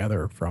points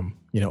together from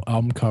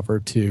album cover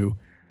to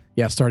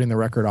starting the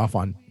record off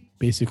on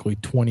basically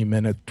 20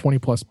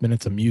 plus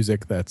minutes of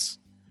music that's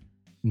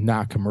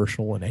not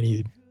commercial in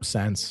any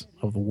sense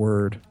of the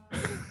word.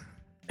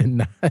 And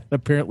not,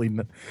 apparently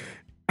not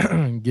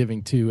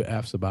giving 2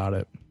 F's about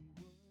it.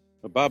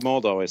 But Bob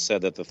Mould always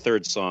said that the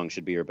third song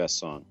should be your best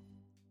song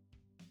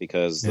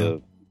because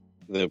the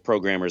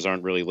programmers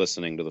aren't really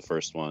listening to the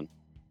first one,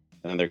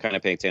 and they're kind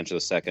of paying attention to the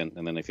second,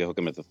 and then if you hook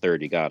them at the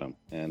third, you got them.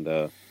 And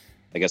I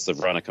guess the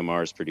Veronica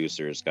Mars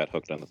producers got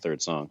hooked on the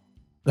third song,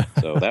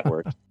 so that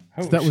worked.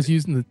 So that was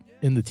used in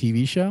the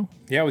TV show.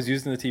 Yeah, it was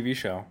used in the TV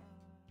show.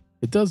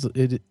 It does.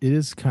 It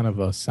is kind of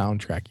a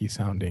soundtracky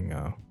sounding.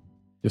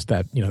 Just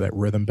that that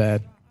rhythm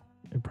bed.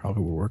 It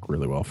probably would work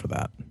really well for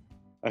that.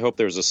 I hope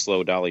there was a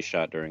slow dolly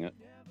shot during it.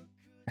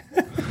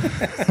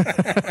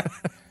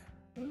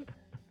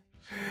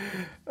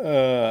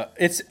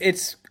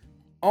 It's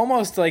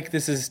almost like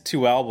this is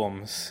 2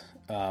 albums.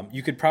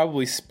 You could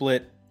probably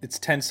split. It's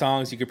 10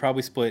 songs. You could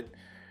probably split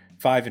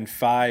 5 and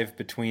 5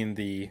 between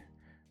the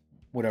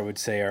what I would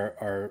say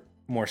are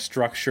more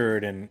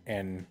structured and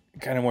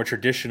kind of more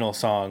traditional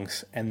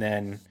songs, and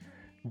then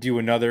do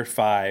another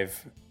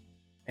 5.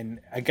 And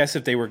I guess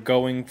if they were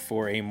going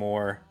for a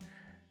more,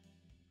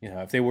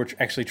 if they were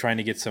actually trying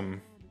to get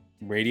some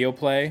radio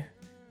play,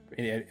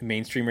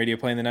 mainstream radio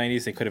play in the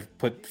 90s, they could have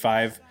put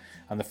 5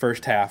 on the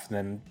first half and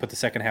then put the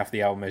second half of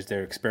the album as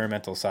their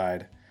experimental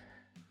side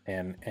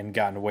and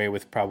gotten away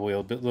with probably a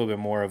little bit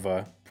more of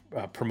a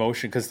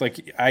promotion. Because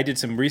like I did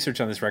some research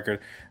on this record.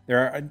 There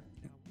are,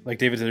 like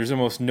David said, there's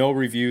almost no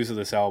reviews of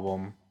this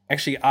album.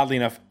 Actually, oddly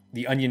enough,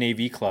 the Onion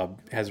AV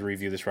Club has a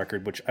review of this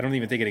record, which I don't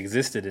even think it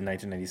existed in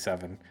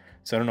 1997.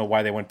 So I don't know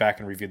why they went back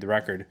and reviewed the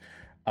record.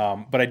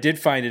 But I did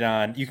find it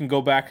on. You can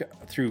go back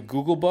through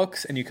Google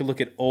Books and you can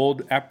look at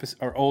old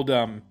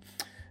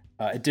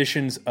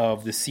editions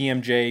of the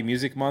CMJ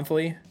Music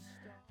Monthly,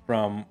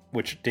 from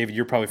which David,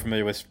 you're probably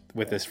familiar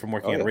with this from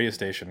working at a radio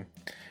station.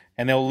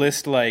 And they'll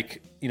list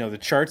the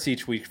charts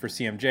each week for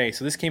CMJ.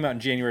 So this came out in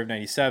January of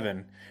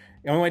 '97.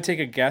 You want to take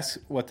a guess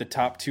what the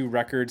top 2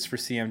 records for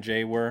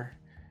CMJ were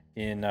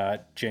in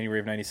January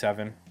of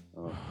 '97?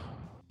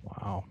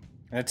 Wow.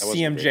 That's That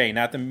wasn't CMJ,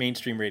 not the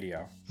mainstream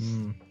radio.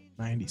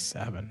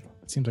 97.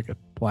 It seems like a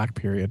black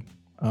period.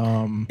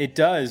 It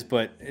does,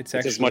 but it's It's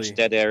actually as much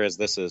dead air as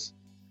this is.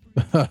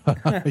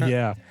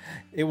 Yeah.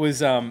 It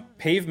was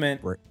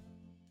Pavement, Right.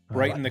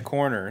 Right in the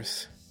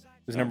Corners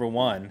was number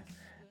 1,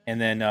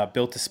 and then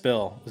Built to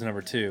Spill was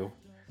number 2.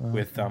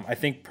 With I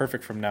think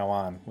Perfect From Now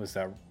On was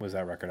that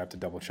record. I have to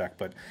double check,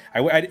 but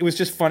it was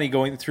just funny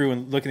going through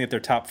and looking at their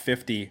top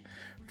 50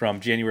 from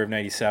January of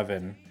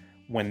 '97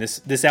 when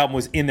this album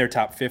was in their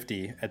top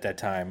 50 at that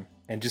time,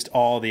 and just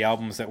all the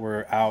albums that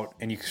were out,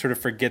 and you sort of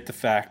forget the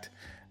fact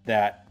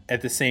that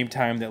at the same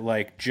time that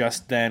like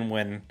just then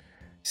when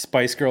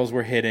Spice Girls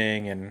were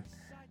hitting, and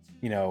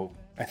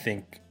I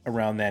think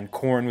around then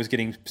Korn was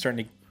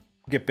starting to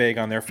get big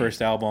on their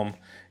first album.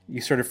 You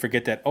sort of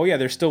forget that,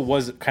 there still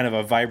was kind of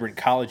a vibrant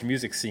college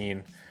music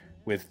scene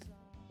with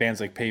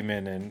bands like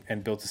Pavement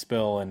and Built to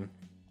Spill, and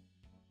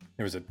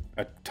there was a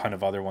ton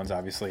of other ones,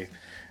 obviously.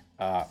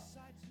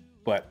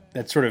 But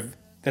that's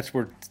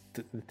where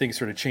things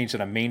sort of changed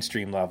at a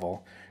mainstream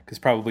level, because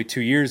probably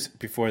 2 years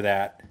before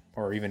that,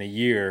 or even a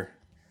year,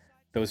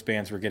 those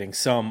bands were getting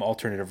some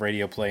alternative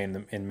radio play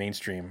in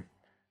mainstream,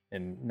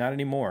 and not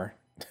anymore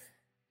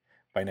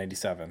by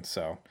 '97.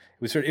 So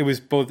it was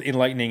both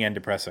enlightening and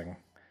depressing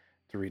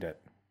to read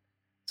it.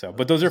 So,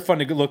 but those are fun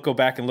to go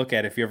back and look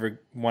at if you ever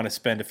want to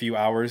spend a few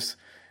hours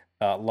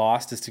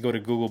lost, is to go to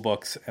Google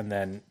Books and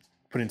then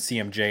put in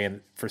CMJ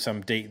for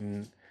some date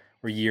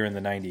or year in the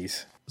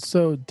 90s.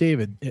 So,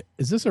 David,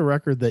 is this a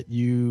record that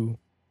you've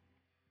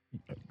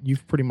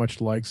pretty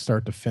much liked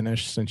start to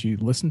finish since you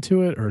listened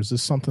to it, or is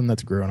this something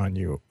that's grown on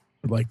you,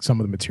 like some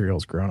of the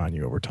material's grown on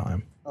you over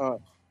time?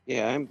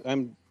 Yeah,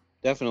 I'm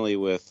definitely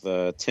with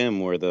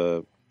Tim, where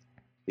the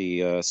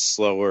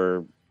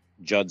slower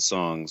Judd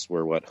songs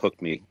were what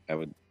hooked me. I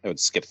would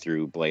skip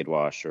through Blade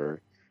Wash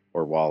or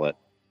Wallet,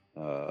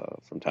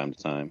 from time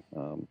to time.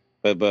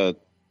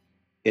 But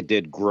it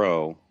did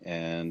grow,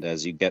 and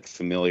as you get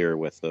familiar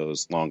with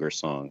those longer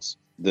songs,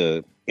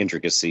 the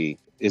intricacy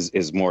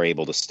is more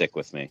able to stick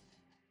with me.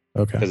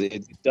 Okay. Because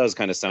it does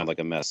kind of sound like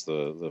a mess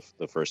the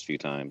first few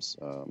times,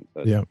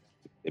 but Yeah.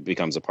 it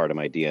becomes a part of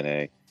my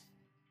DNA,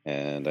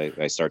 and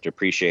I start to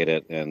appreciate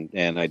it, and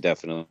I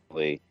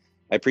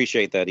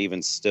appreciate that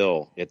even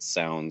still it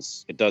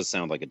does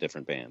sound like a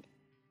different band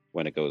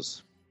when it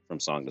goes from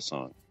song to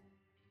song.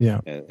 Yeah.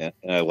 And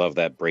I love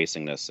that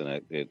bracingness,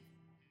 and it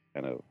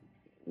kind of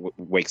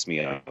wakes me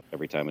up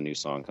every time a new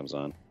song comes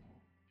on.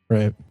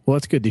 Right. Well,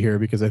 that's good to hear,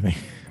 because I think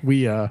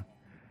we, I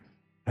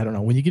don't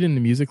know, when you get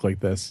into music like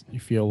this, you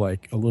feel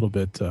like a little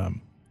bit,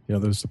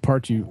 there's the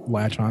parts you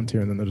latch onto,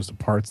 and then there's the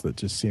parts that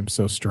just seem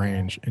so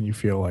strange, and you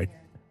feel like,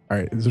 all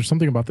right, is there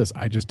something about this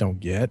I just don't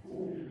get?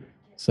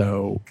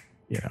 So,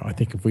 I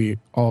think if we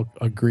all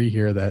agree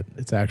here that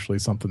it's actually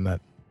something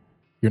that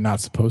you're not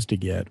supposed to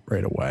get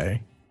right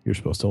away, you're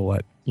supposed to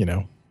let,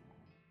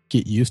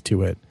 get used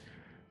to it.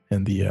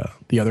 And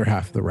the other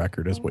half of the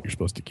record is what you're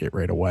supposed to get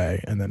right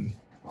away. And then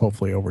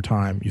hopefully over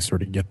time you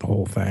sort of get the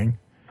whole thing.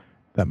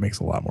 That makes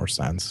a lot more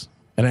sense.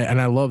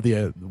 And I love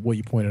what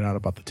you pointed out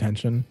about the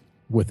tension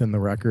within the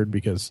record,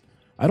 because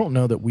I don't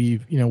know that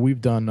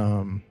we've done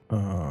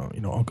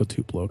Uncle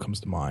Tupelo comes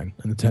to mind,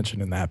 and the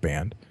tension in that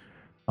band.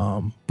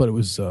 But it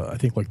was I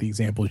think like the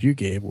examples you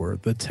gave where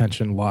the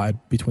tension lied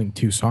between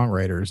two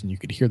songwriters, and you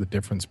could hear the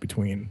difference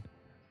between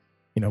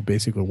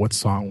basically what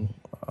song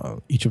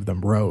each of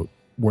them wrote,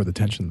 where the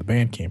tension in the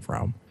band came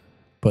from.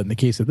 But in the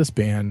case of this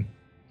band,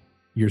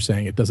 you're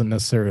saying it doesn't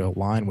necessarily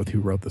align with who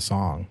wrote the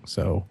song.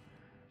 So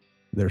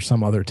there's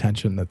some other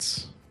tension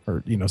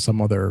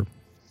some other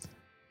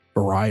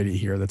variety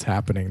here that's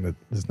happening that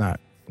is not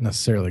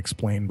necessarily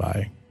explained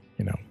by,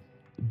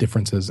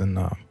 differences in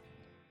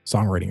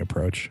songwriting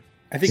approach.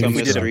 I think some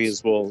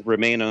mysteries will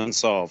remain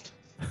unsolved.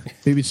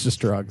 Maybe it's just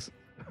drugs.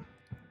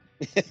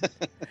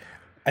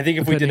 I think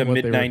if we did a Depending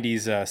what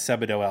mid-90s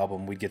Sebadoh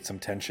album, we'd get some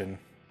tension.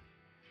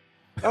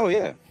 Oh,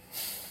 yeah.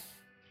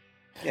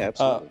 Yeah,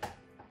 absolutely.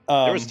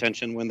 There was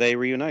tension when they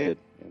reunited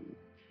and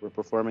were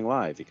performing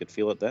live. You could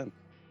feel it then.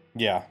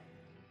 Yeah.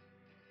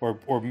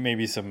 Or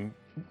maybe some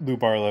Lou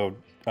Barlow,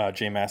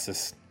 Jay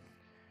Mascis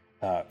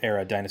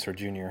era Dinosaur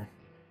Jr.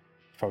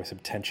 Probably some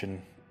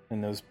tension in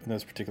those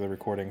particular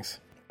recordings.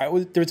 There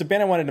was a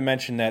band I wanted to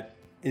mention that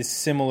is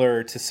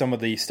similar to some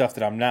of the stuff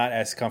that I'm not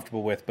as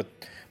comfortable with,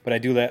 but I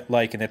do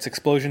like, and that's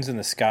Explosions in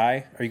the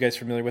Sky. Are you guys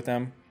familiar with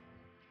them?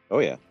 Oh,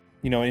 yeah.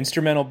 An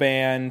instrumental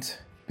band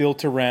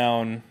built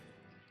around,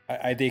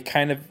 they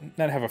kind of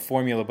not have a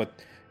formula, but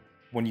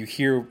when you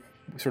hear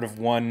sort of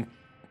one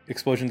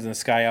Explosions in the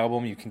Sky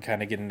album, you can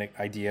kind of get an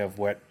idea of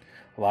what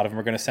a lot of them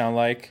are going to sound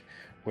like,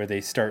 where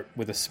they start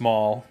with a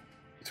small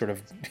sort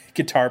of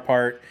guitar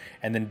part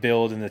and then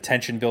build, and the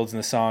tension builds in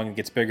the song and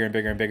gets bigger and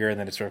bigger and bigger, and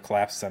then it sort of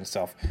collapses on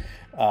itself.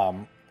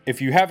 If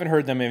you haven't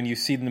heard them and you've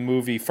seen the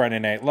movie Friday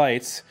Night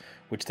Lights,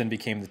 which then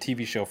became the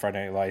TV show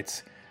Friday Night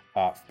Lights,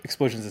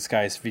 Explosions in the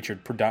Sky is featured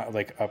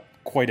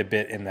quite a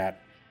bit in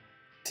that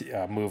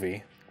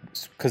movie,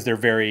 because they're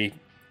very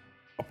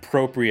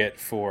appropriate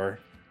for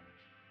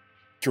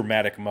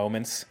dramatic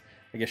moments,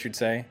 I guess you'd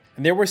say.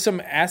 And there were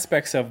some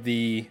aspects of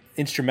the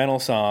instrumental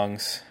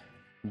songs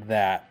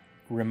that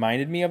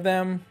reminded me of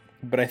them,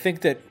 but I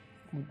think that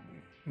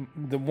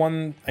the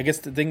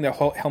thing that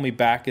held me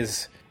back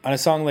is on a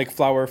song like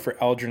Flower for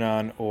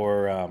Algernon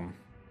or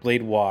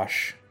Blade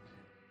Wash,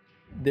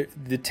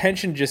 the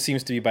tension just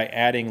seems to be by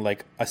adding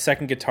like a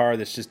second guitar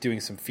that's just doing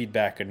some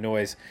feedback and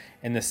noise,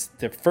 and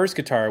the first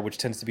guitar, which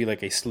tends to be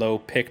like a slow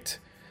picked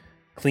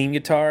clean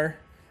guitar,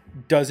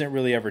 doesn't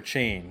really ever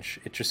change.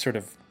 It just sort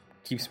of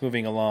keeps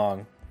moving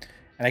along.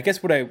 And I guess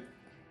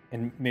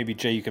and maybe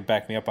Jay, you could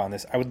back me up on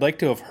this, I would like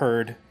to have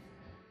heard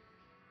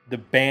the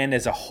band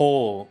as a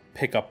whole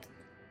pick up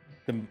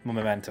the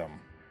momentum,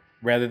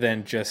 rather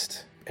than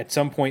just at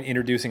some point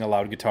introducing a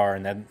loud guitar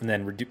and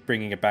then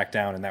bringing it back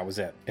down, and that was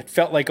it. It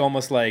felt like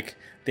almost like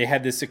they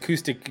had this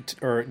acoustic,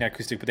 or not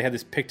acoustic, but they had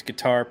this picked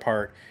guitar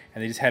part,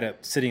 and they just had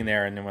it sitting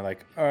there, and then we're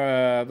like,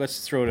 let's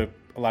just throw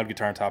a loud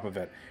guitar on top of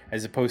it,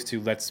 as opposed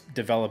to let's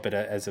develop it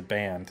as a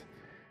band.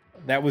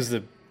 That was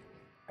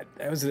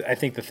I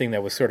think the thing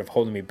that was sort of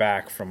holding me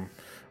back from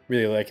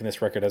really liking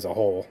this record as a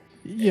whole.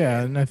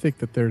 Yeah, and I think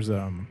that there's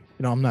I'm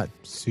not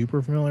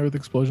super familiar with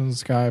Explosions in the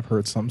Sky. I've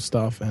heard some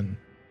stuff, and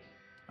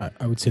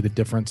I would say the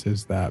difference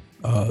is that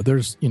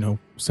there's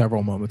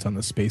several moments on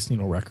the Space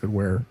Needle record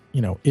where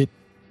it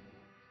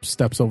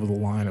steps over the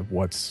line of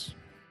what's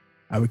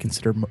I would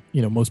consider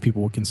most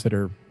people would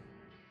consider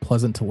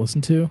pleasant to listen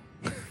to.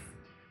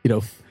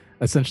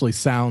 Essentially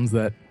sounds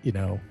that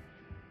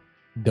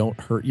don't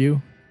hurt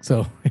you.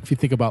 So if you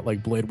think about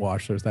like Blade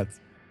Wash, there's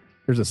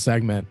a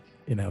segment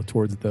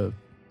towards the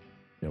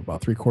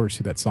about 3/4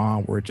 through that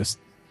song where it just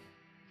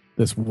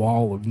this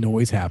wall of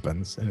noise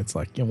happens, and it's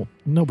like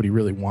nobody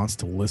really wants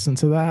to listen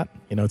to that.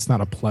 It's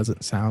not a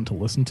pleasant sound to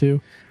listen to.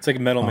 It's like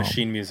Metal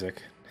Machine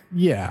music.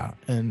 Yeah,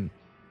 and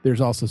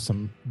there's also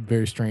some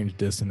very strange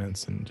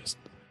dissonance and just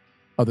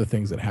other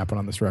things that happen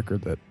on this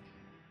record that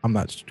I'm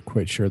not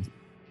quite sure,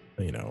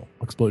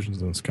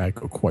 Explosions in the Sky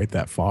go quite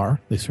that far.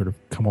 They sort of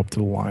come up to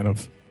the line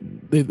of,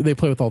 they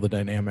play with all the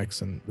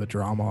dynamics and the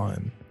drama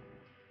and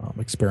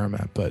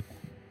experiment, but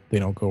they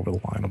don't go over the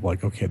line of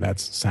like, okay,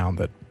 that's sound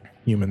that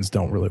humans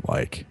don't really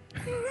like.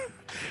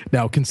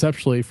 Now,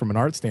 conceptually, from an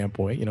art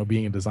standpoint,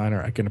 being a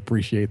designer, I can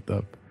appreciate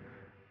the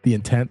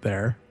intent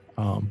there.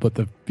 But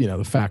the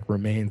fact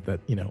remains that,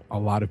 a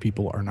lot of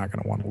people are not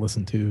going to want to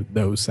listen to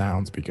those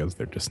sounds because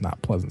they're just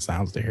not pleasant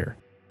sounds to hear.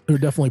 They're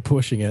definitely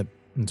pushing it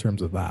in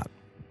terms of that.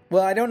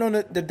 Well, I don't know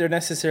that they're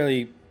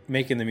necessarily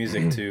making the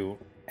music to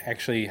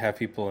actually have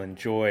people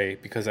enjoy,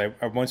 because I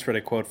once read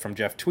a quote from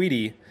Jeff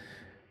Tweedy,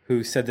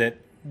 who said that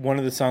one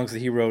of the songs that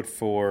he wrote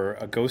for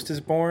A Ghost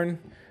is Born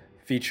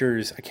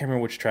features, I can't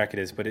remember which track it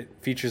is, but it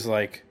features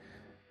like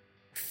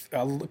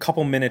a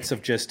couple minutes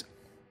of just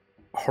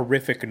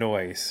horrific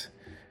noise.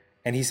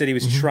 And he said he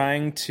was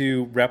trying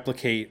to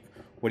replicate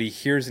what he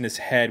hears in his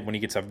head when he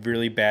gets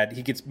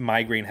he gets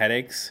migraine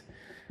headaches.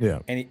 Yeah.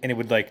 And it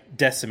would like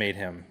decimate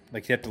him.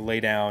 Like he'd have to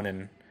lay down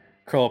and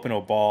curl up in a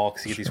ball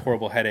because he gets these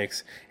horrible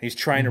headaches. And he's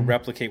trying to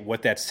replicate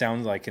what that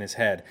sounds like in his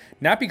head.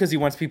 Not because he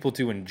wants people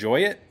to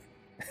enjoy it.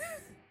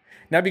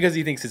 Not because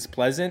he thinks it's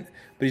pleasant,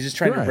 but he's just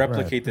trying to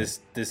replicate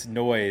this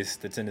noise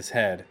that's in his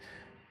head.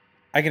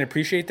 I can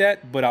appreciate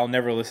that, but I'll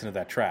never listen to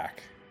that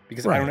track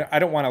because I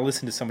don't want to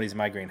listen to somebody's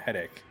migraine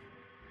headache.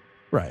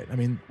 Right. I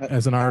mean,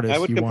 as an artist, I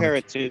would compare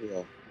it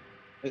to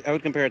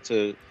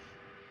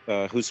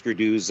Husker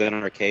Du's Zen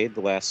Arcade,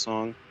 the last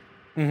song.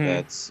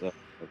 Mm-hmm.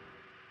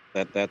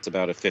 That's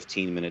about a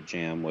 15-minute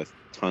jam with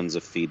tons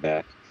of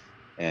feedback,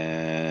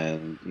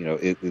 and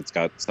it's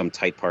got some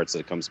tight parts that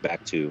it comes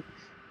back to,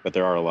 but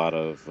there are a lot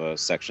of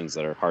sections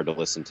that are hard to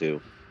listen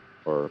to,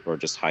 or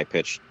just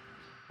high-pitched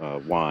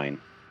whine.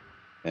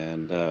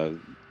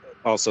 And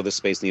also, the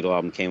Space Needle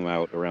album came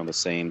out around the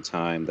same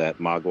time that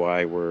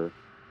Mogwai were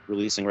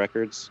releasing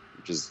records,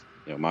 which is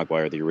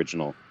Mogwai are the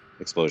original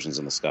Explosions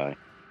in the Sky.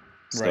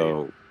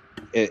 So,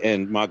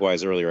 and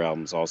Mogwai's earlier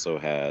albums also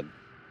had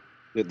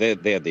they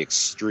had the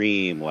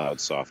extreme loud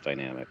soft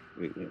dynamic,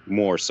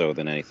 more so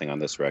than anything on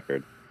this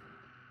record,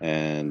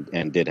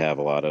 and did have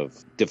a lot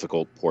of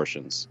difficult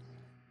portions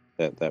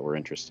that were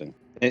interesting.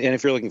 And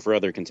if you're looking for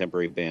other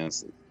contemporary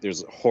bands,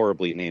 there's a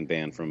horribly named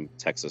band from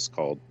Texas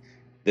called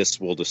This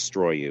Will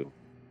Destroy You,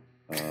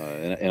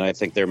 and I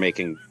think they're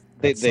making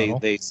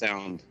they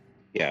sound.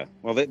 Yeah,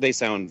 well, they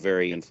sound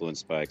very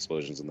influenced by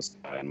Explosions in the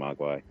Sky and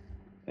Mogwai,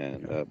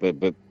 and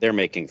but they're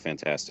making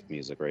fantastic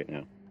music right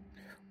now.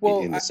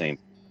 Well, in the same.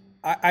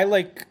 I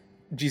like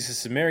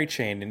Jesus and Mary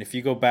Chain, and if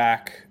you go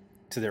back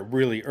to their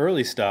really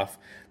early stuff,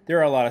 there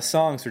are a lot of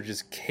songs that are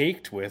just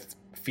caked with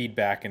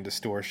feedback and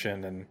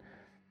distortion, and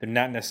they're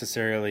not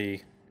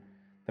necessarily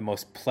the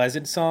most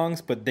pleasant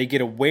songs, but they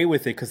get away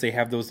with it because they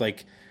have those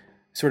like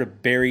sort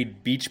of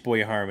buried Beach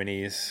Boy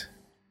harmonies.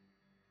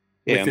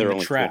 Yeah, and they're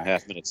only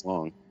 2.5 minutes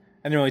long.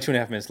 And they're only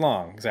 2.5 minutes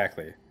long,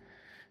 exactly.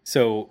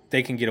 So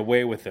they can get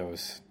away with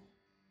those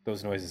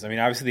noises. I mean,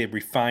 obviously they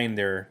refined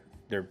their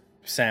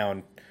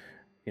sound,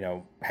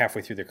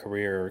 halfway through their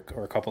career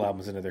or a couple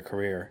albums into their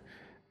career.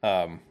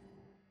 But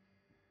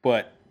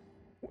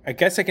I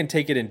guess I can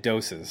take it in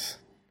doses.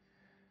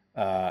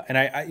 And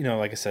I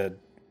like I said,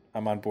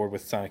 I'm on board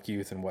with Sonic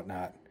Youth and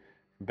whatnot.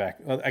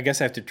 Well, I guess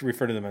I have to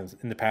refer to them as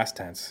in the past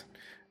tense.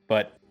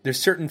 But there's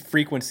certain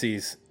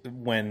frequencies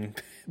when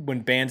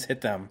bands hit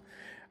them,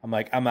 I'm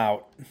like, I'm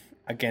out.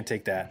 I can't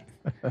take that.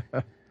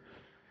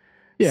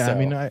 Yeah, so. I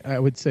mean, I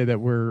would say that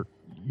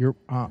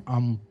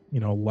I'm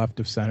left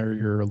of center.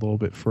 You're a little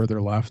bit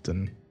further left,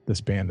 and this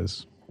band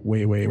is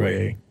way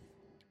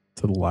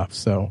to the left.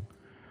 So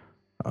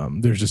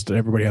there's just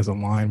everybody has a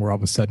line where all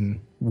of a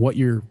sudden what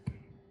you're,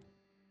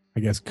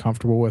 I guess,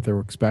 comfortable with or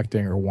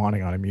expecting or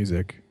wanting out of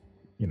music,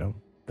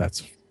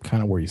 that's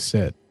kind of where you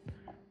sit.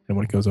 And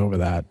when it goes over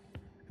that,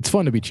 it's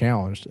fun to be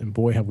challenged. And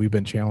boy, have we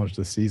been challenged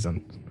this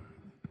season.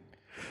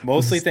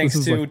 Mostly thanks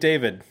to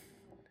David.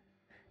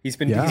 He's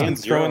been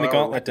throwing the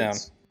gauntlet down.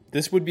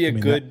 This would be a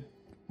good...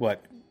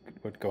 What?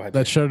 Go ahead.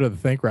 That Shudder to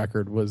Think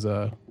record was...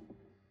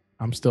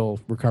 I'm still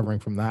recovering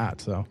from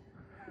that, so...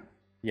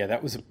 Yeah,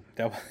 that was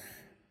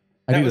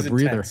I need a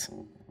breather. Intense.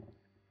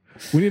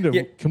 We need to...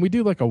 Yeah. Can we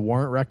do like a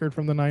Warrant record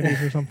from the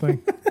 90s or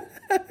something?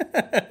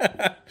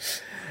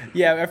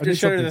 Yeah, after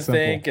Shudder to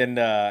Think and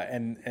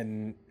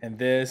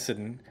this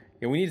and...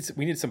 Yeah, we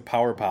need some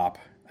power pop.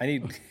 I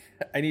need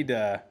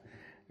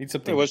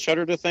something. Was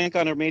Shudder to Think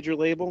on a major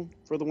label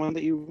for the one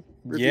that you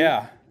reviewed?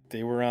 Yeah,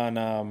 they were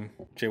on.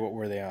 Jay, what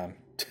were they on?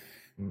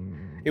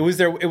 It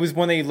was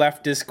when they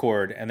left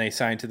Discord and they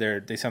signed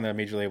their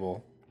major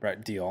label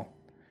deal.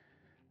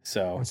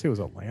 So I want to say it was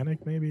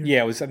Atlantic, maybe.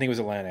 Yeah, I think it was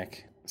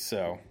Atlantic.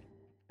 So,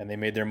 and they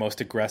made their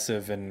most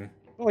aggressive and.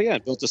 Oh yeah,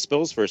 Built to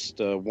Spill's first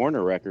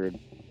Warner record.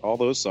 All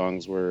those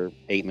songs were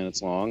 8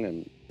 minutes long,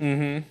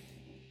 and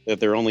if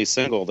their only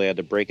single, they had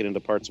to break it into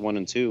parts 1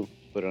 and 2,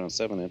 put it on a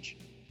 7-inch.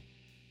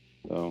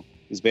 So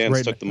these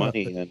bands took the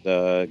money and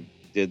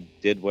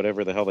did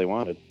whatever the hell they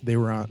wanted. They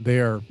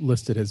are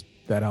listed as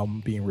that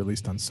album being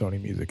released on Sony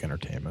Music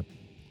Entertainment.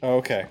 Oh,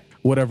 okay.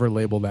 Whatever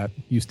label that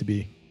used to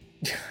be.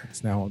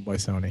 It's now owned by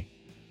Sony.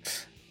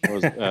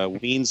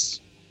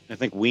 Ween's, I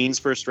think Ween's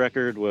first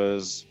record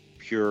was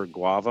Pure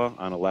Guava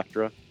on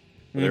Elektra.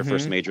 Their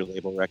first major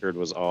label record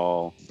was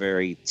all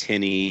very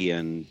tinny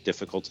and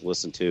difficult to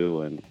listen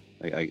to, and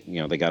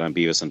they got on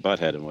Beavis and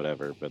Butthead and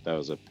whatever, but that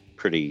was a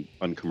pretty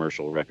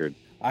uncommercial record.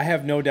 I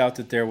have no doubt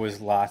that there was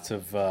lots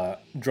of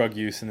drug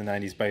use in the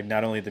 90s by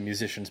not only the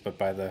musicians, but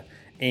by the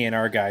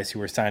A&R guys who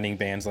were signing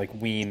bands like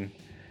Ween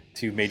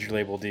to major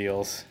label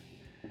deals.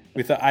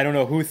 I don't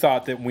know who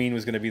thought that Ween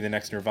was going to be the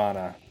next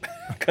Nirvana,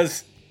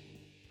 because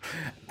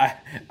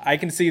I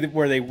can see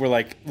where they were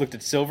like looked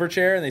at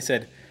Silverchair and they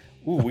said,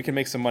 "Ooh, we can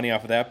make some money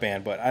off of that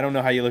band." But I don't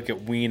know how you look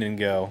at Ween and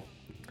go,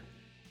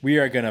 "We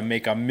are going to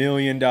make $1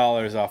 million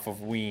off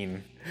of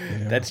Ween."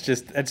 Yeah.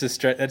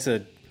 That's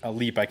a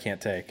leap I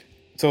can't take.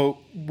 So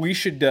we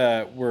should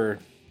we're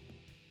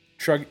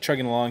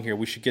chugging along here.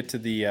 We should get to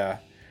the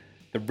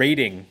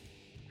rating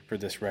for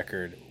this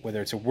record,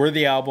 whether it's a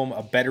worthy album,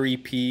 a better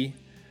EP,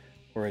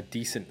 or a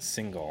decent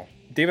single.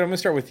 David, I'm going to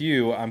start with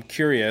you. I'm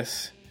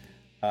curious,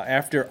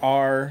 after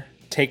our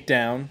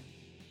takedown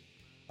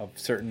of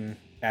certain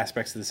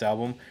aspects of this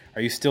album,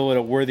 are you still at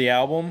a worthy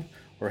album,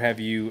 or have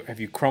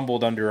you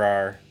crumbled under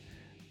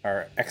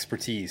our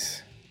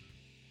expertise?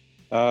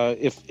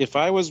 If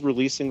I was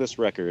releasing this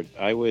record,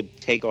 I would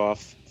take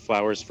off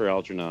Flowers for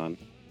Algernon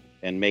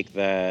and make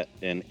that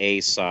an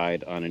A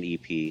side on an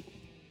EP,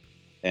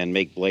 and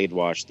make Blade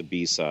Wash the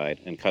B side,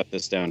 and cut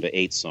this down to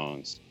 8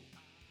 songs,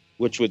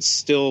 which would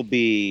still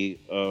be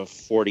a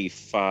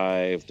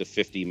 45 to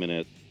 50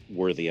 minute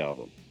worthy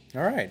album.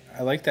 All right,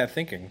 I like that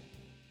thinking.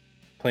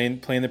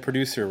 Playing the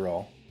producer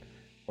role,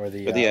 or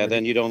the. But yeah,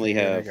 then you'd only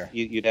have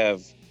you'd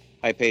have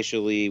Hypatia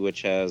Lee,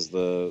 which has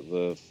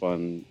the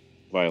fun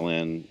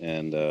violin,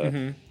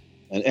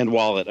 and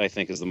Wallet, I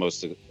think, is the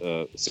most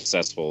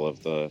successful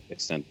of the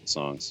extended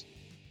songs.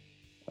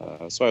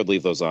 So I would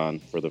leave those on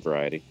for the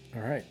variety.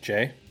 All right,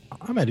 Jay.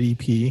 I'm at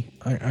EP.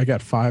 I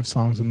got 5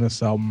 songs in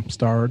this album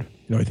starred.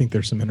 I think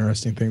there's some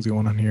interesting things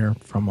going on here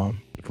from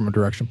a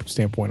direction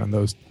standpoint on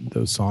those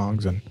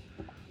songs, and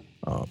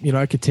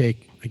I could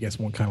take, I guess,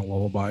 One Kind of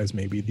Lullaby is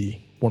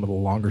maybe one of the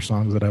longer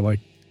songs that I like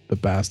the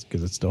best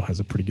because it still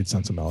has a pretty good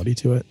sense of melody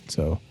to it.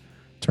 So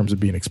in terms of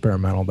being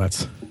experimental,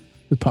 that's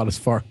about as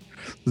far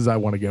as I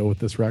want to go with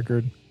this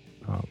record.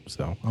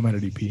 So I'm at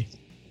an EP.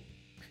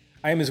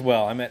 I am as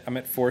well. I'm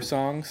at 4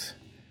 songs.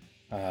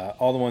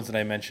 All the ones that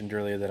I mentioned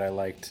earlier that I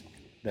liked,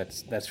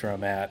 that's where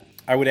I'm at.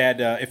 I would add,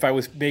 if I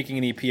was making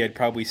an EP, I'd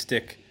probably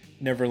stick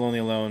Never Lonely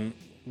Alone,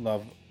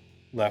 Love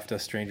Left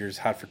Us Strangers,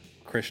 Hot for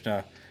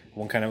Krishna,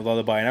 One Kind of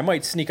Lullaby, and I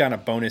might sneak on a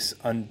bonus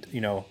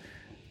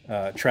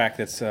track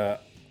that's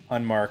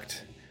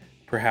unmarked,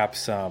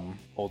 perhaps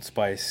Old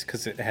Spice,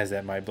 because it has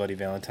that My Bloody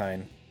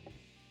Valentine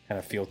kind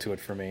of feel to it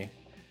for me.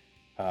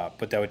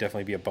 But that would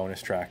definitely be a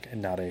bonus track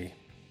and not a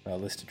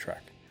listed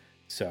track.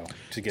 So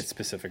to get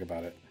specific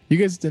about it. You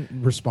guys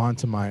didn't respond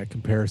to my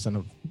comparison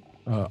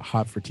of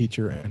Hot for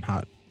Teacher and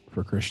Hot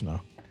for Krishna.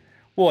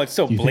 Well, it's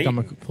so Do you blatant.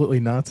 think I'm completely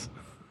nuts?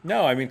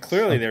 No, I mean,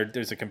 clearly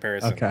there's a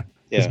comparison. Okay.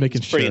 Yeah, Just making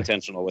it's pretty sure.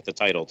 intentional with the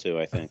title, too,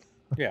 I think.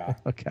 Yeah.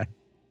 Okay.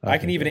 I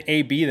can even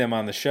A-B them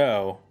on the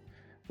show,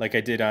 like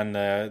I did on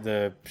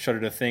the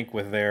Shudder to Think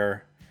with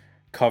their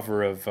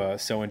cover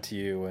of So Into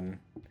You and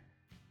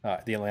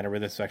the Atlanta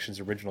Rhythm Section's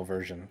original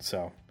version.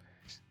 So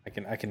I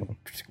can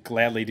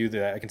gladly do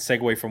that. I can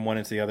segue from one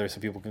into the other so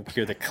people can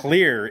hear the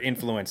clear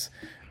influence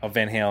of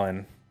Van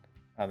Halen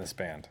on this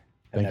band.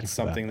 And that's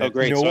something that. Oh,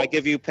 great. So I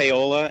give you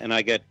Paola and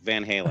I get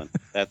Van Halen.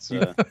 That's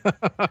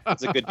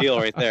a good deal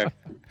right there.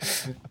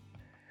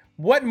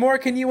 What more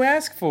can you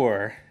ask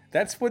for?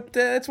 That's what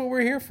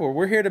we're here for.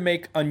 We're here to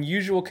make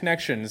unusual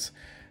connections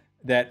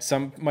that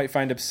some might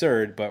find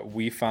absurd, but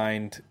we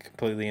find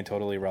completely and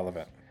totally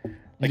relevant.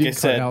 Like I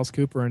said, Alice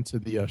Cooper into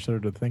the Shudder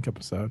to Think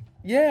episode.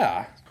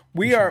 Yeah,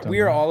 we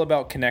are all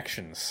about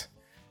connections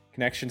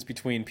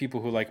between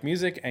people who like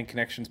music and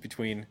connections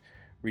between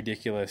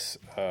ridiculous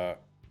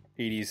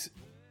 80s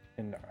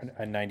and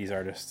 90s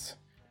artists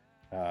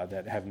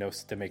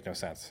that make no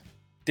sense.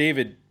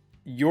 David,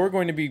 you're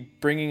going to be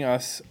bringing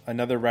us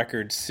another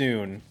record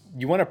soon.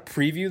 You want to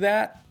preview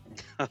that?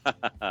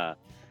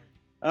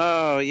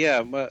 Oh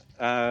yeah, but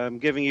I'm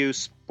giving you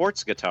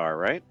Sports Guitar,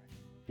 right?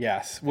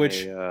 Yes,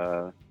 which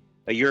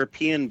a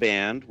European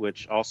band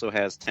which also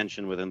has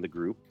tension within the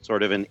group,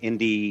 sort of an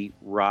indie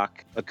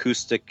rock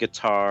acoustic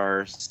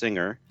guitar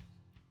singer,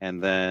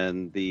 and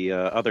then the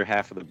other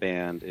half of the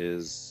band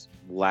is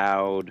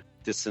loud,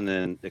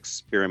 dissonant,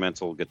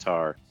 experimental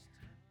guitar.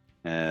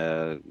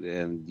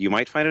 And you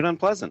might find it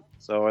unpleasant,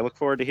 so I look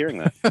forward to hearing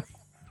that.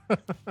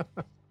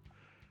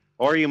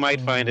 Or you might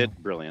find it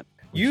brilliant.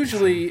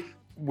 Usually,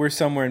 we're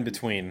somewhere in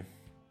between.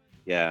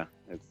 Yeah,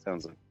 it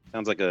sounds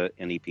like an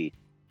EP.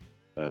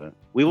 But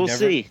we will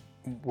see.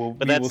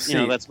 But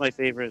that's my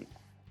favorite.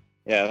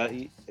 Yeah,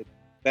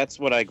 that's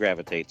what I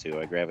gravitate to.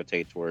 I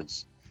gravitate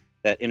towards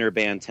that inner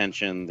band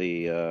tension,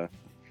 the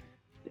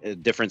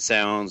different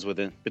sounds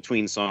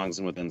between songs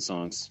and within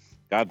songs.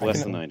 God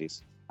bless the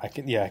 90s.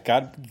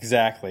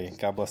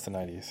 God bless the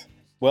 90s.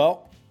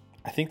 Well,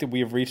 I think that we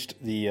have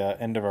reached the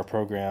end of our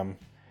program,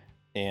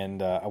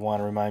 and I want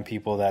to remind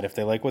people that if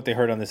they like what they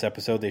heard on this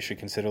episode, they should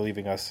consider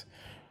leaving us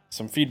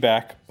some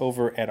feedback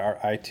over at our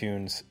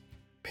iTunes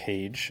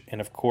page.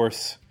 And of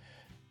course,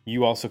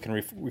 you also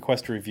can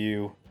request a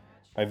review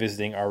by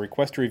visiting our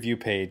request a review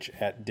page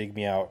at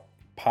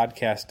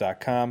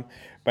digmeoutpodcast.com.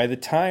 By the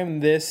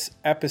time this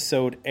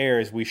episode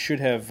airs, we should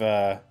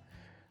have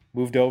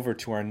moved over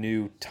to our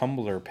new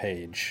Tumblr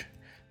page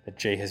that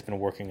Jay has been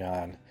working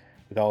on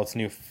with all its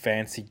new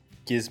fancy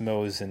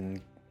gizmos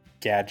and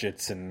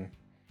gadgets, and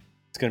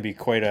it's going to be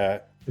quite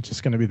a... It's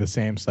just going to be the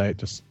same site,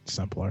 just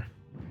simpler.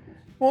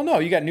 Well, no,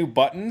 you got new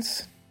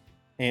buttons,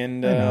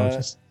 and... I know,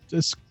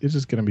 it's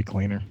just going to be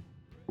cleaner.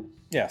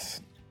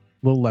 Yes.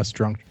 A little less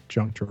junk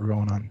drawer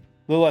going on.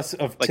 A little less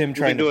of Tim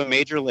trying to do a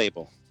major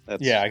label.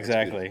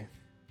 Exactly.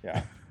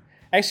 Yeah.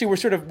 Actually,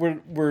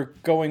 we're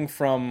going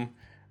from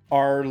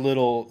our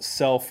little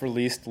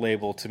self-released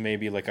label to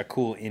maybe like a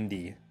cool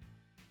indie.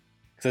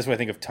 Because that's what I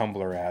think of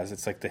Tumblr as.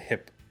 It's like the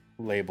hip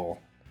label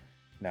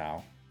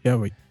now. Yeah,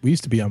 we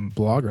used to be on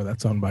Blogger.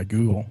 That's owned by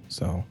Google.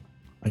 So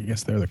I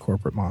guess they're the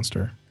corporate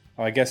monster.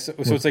 Oh, I guess so.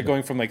 It's like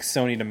going from like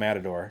Sony to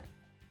Matador.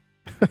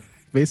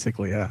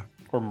 Basically, yeah.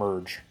 Or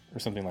Merge or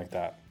something like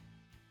that.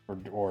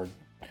 Or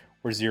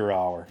 0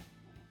 Hour.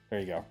 There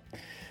you go.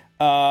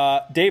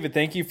 David,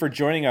 thank you for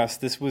joining us.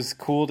 This was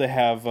cool to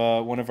have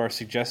one of our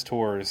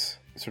suggestors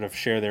sort of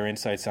share their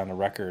insights on the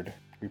record.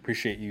 We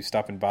appreciate you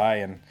stopping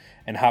by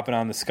and hopping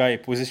on the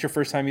Skype. Was this your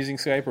first time using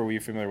Skype, or were you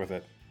familiar with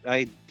it?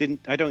 I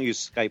don't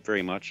use Skype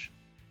very much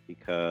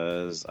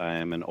because I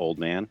am an old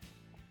man.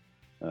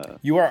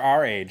 You are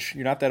our age.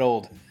 You're not that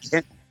old.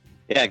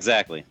 Yeah,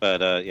 exactly. But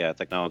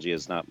technology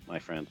is not my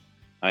friend.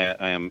 I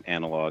am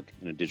analog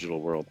in a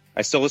digital world.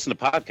 I still listen to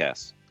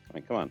podcasts. I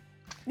mean, come on.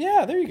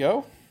 Yeah, there you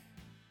go.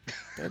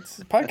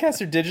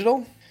 Podcasts are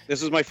digital.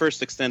 This was my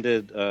first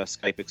extended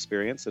Skype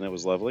experience, and it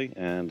was lovely.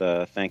 And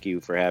thank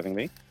you for having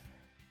me.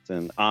 It's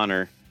an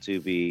honor to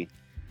be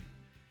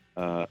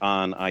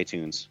on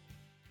iTunes.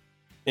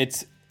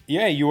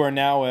 You are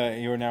now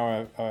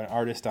an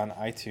artist on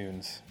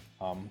iTunes.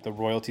 The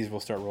royalties will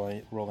start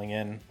rolling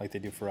in like they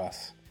do for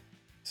us.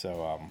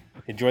 So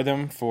enjoy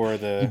them for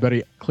the... You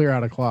better clear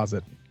out a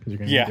closet because you're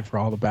going to need it for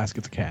all the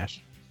baskets of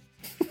cash.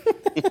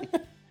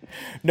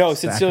 No,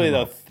 sincerely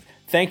though,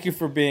 thank you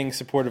for being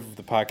supportive of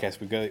the podcast.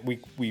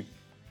 We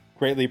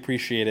greatly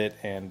appreciate it,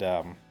 and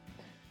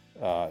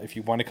if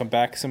you want to come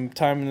back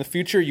sometime in the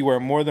future, you are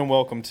more than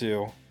welcome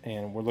to.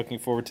 And we're looking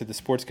forward to the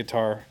sports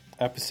guitar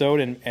episode,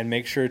 and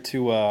make sure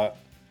to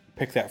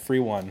pick that free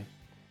one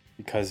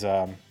because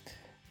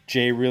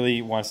Jay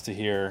really wants to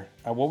hear.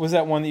 What was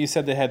that one that you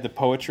said that had the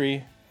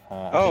poetry?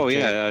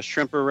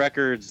 Shrimper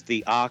Records,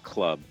 the Ah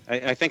Club.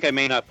 I think I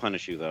may not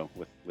punish you though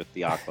with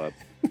the Ah Club.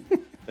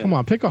 Come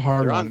on, pick a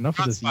hard one. Enough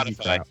of this easy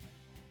crap.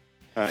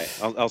 All right,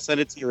 I'll send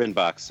it to your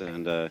inbox.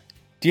 And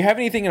do you have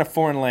anything in a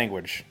foreign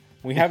language?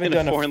 We haven't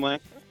done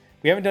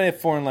We haven't done a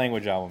foreign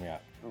language album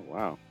yet. Oh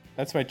wow,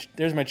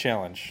 there's my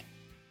challenge.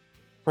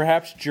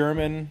 Perhaps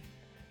German.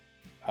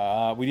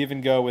 We'd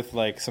even go with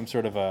like some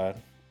sort of a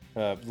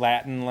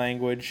Latin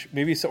language,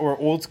 maybe or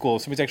old school.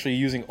 Somebody's actually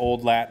using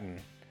Old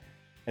Latin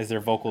as their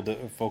vocal. We'd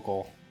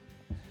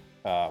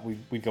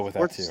go with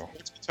that too.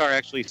 Sports guitar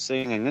actually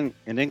singing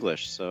in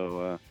English,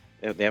 so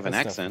they have an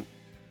accent.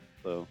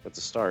 So that's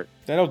a start.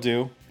 That'll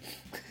do.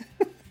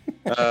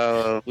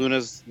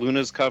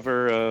 Luna's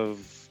cover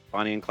of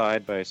Bonnie and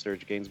Clyde by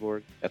Serge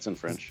Gainsbourg. That's in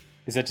French.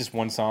 Is that just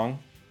one song?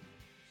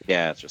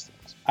 Yeah, it's just.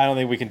 I don't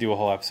think we can do a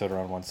whole episode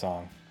around one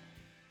song.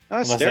 You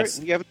have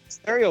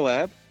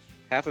Stereolab.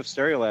 Half of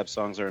Stereolab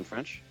songs are in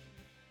French.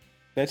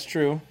 That's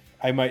true.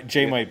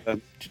 Jay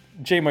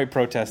might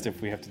protest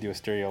if we have to do a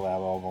Stereolab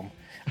album.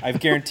 I've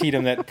guaranteed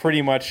him that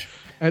pretty much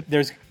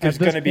there's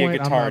going to be a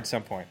guitar at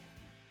some point.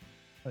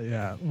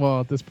 Yeah. Well,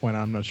 at this point,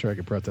 I'm not sure I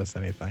could protest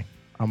anything.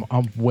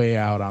 I'm way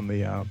out on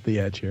the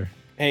edge here.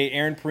 Hey,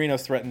 Aaron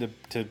Perino's threatened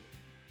to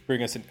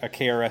bring us a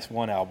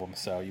KRS-One album,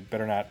 so you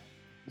better not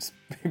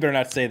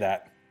say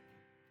that.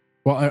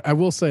 Well, I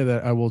will say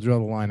that I will draw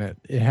the line at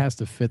it has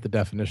to fit the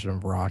definition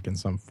of rock in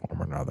some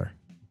form or another.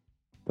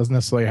 Doesn't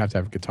necessarily have to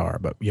have a guitar,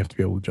 but you have to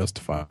be able to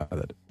justify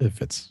that if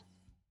it's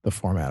the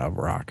format of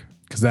rock,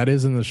 because that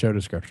is in the show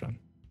description.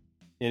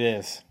 It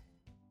is.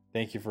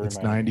 Thank you for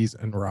reminding me. It's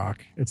 90s and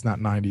rock. It's not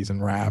 90s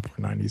and rap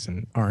or 90s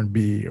and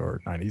R&B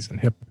or 90s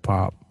and hip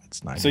hop. It's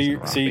 90s and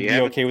rock. So you'd be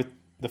okay with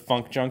the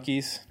Funk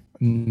Junkies?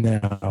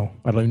 No,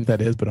 I don't know what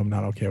that is, but I'm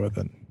not okay with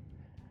it.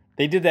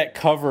 They did that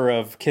cover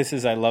of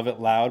Kiss's I Love It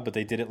Loud, but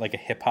they did it like a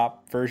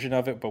hip-hop version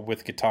of it, but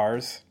with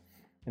guitars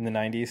in the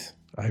 90s.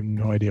 I have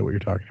no idea what you're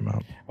talking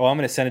about. Well, I'm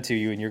going to send it to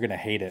you, and you're going to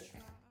hate it.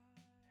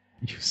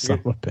 You son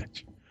of a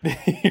bitch.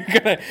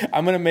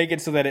 I'm going to make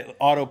it so that it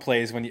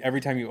auto-plays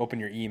every time you open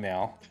your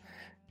email,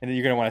 and then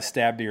you're going to want to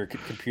stab to your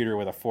computer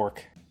with a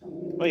fork.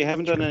 Well, you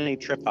haven't done any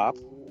trip-hop.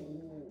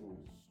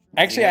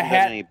 Actually,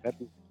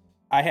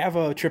 I have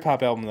a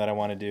trip-hop album that I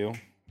want to do,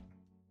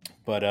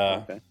 but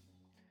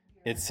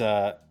it's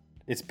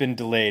it's been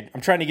delayed.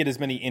 I'm trying to get as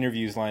many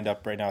interviews lined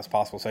up right now as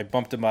possible, so I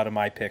bumped them out of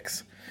my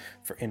picks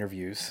for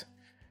interviews.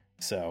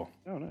 So,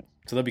 nice.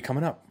 So they'll be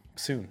coming up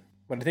soon.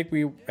 But I think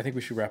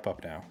we should wrap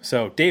up now.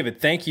 So,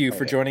 David, thank you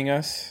for joining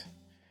us,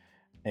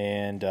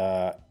 and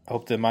I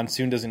hope the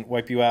monsoon doesn't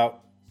wipe you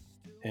out.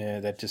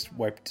 That just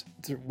went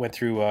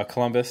through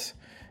Columbus.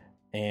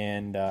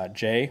 And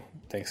Jay,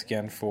 thanks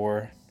again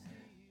for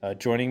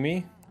joining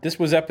me. This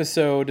was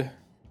episode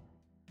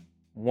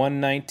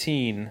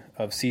 119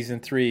 of season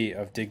 3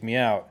 of Dig Me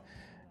Out.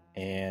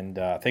 And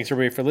thanks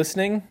everybody for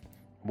listening.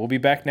 We'll be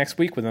back next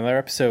week with another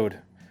episode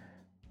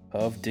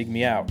of Dig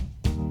Me Out.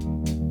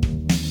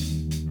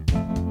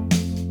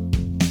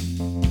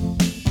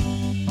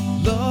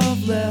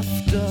 Love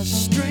left a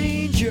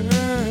stranger,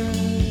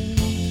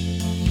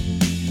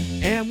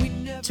 and we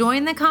never.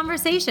 Join the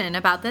conversation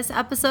about this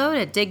episode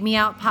at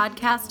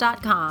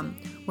digmeoutpodcast.com,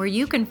 where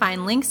you can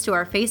find links to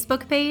our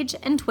Facebook page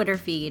and Twitter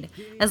feed,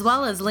 as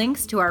well as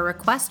links to our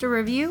Request a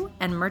Review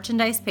and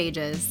merchandise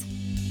pages.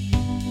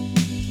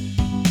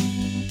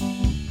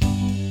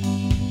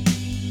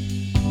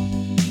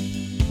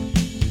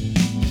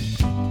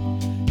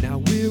 Now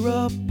we're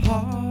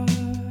apart,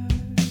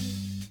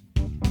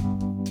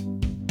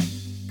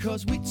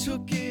 'cause we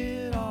took it